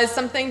to analyze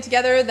something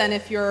together than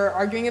if you're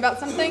arguing about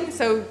something.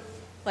 So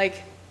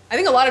like, I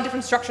think a lot of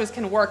different structures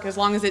can work as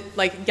long as it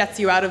like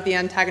gets you out of the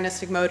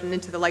antagonistic mode and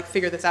into the like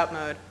figure this out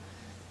mode.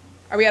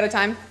 Are we out of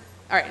time?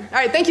 All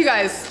right, thank you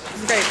guys.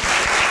 This is great.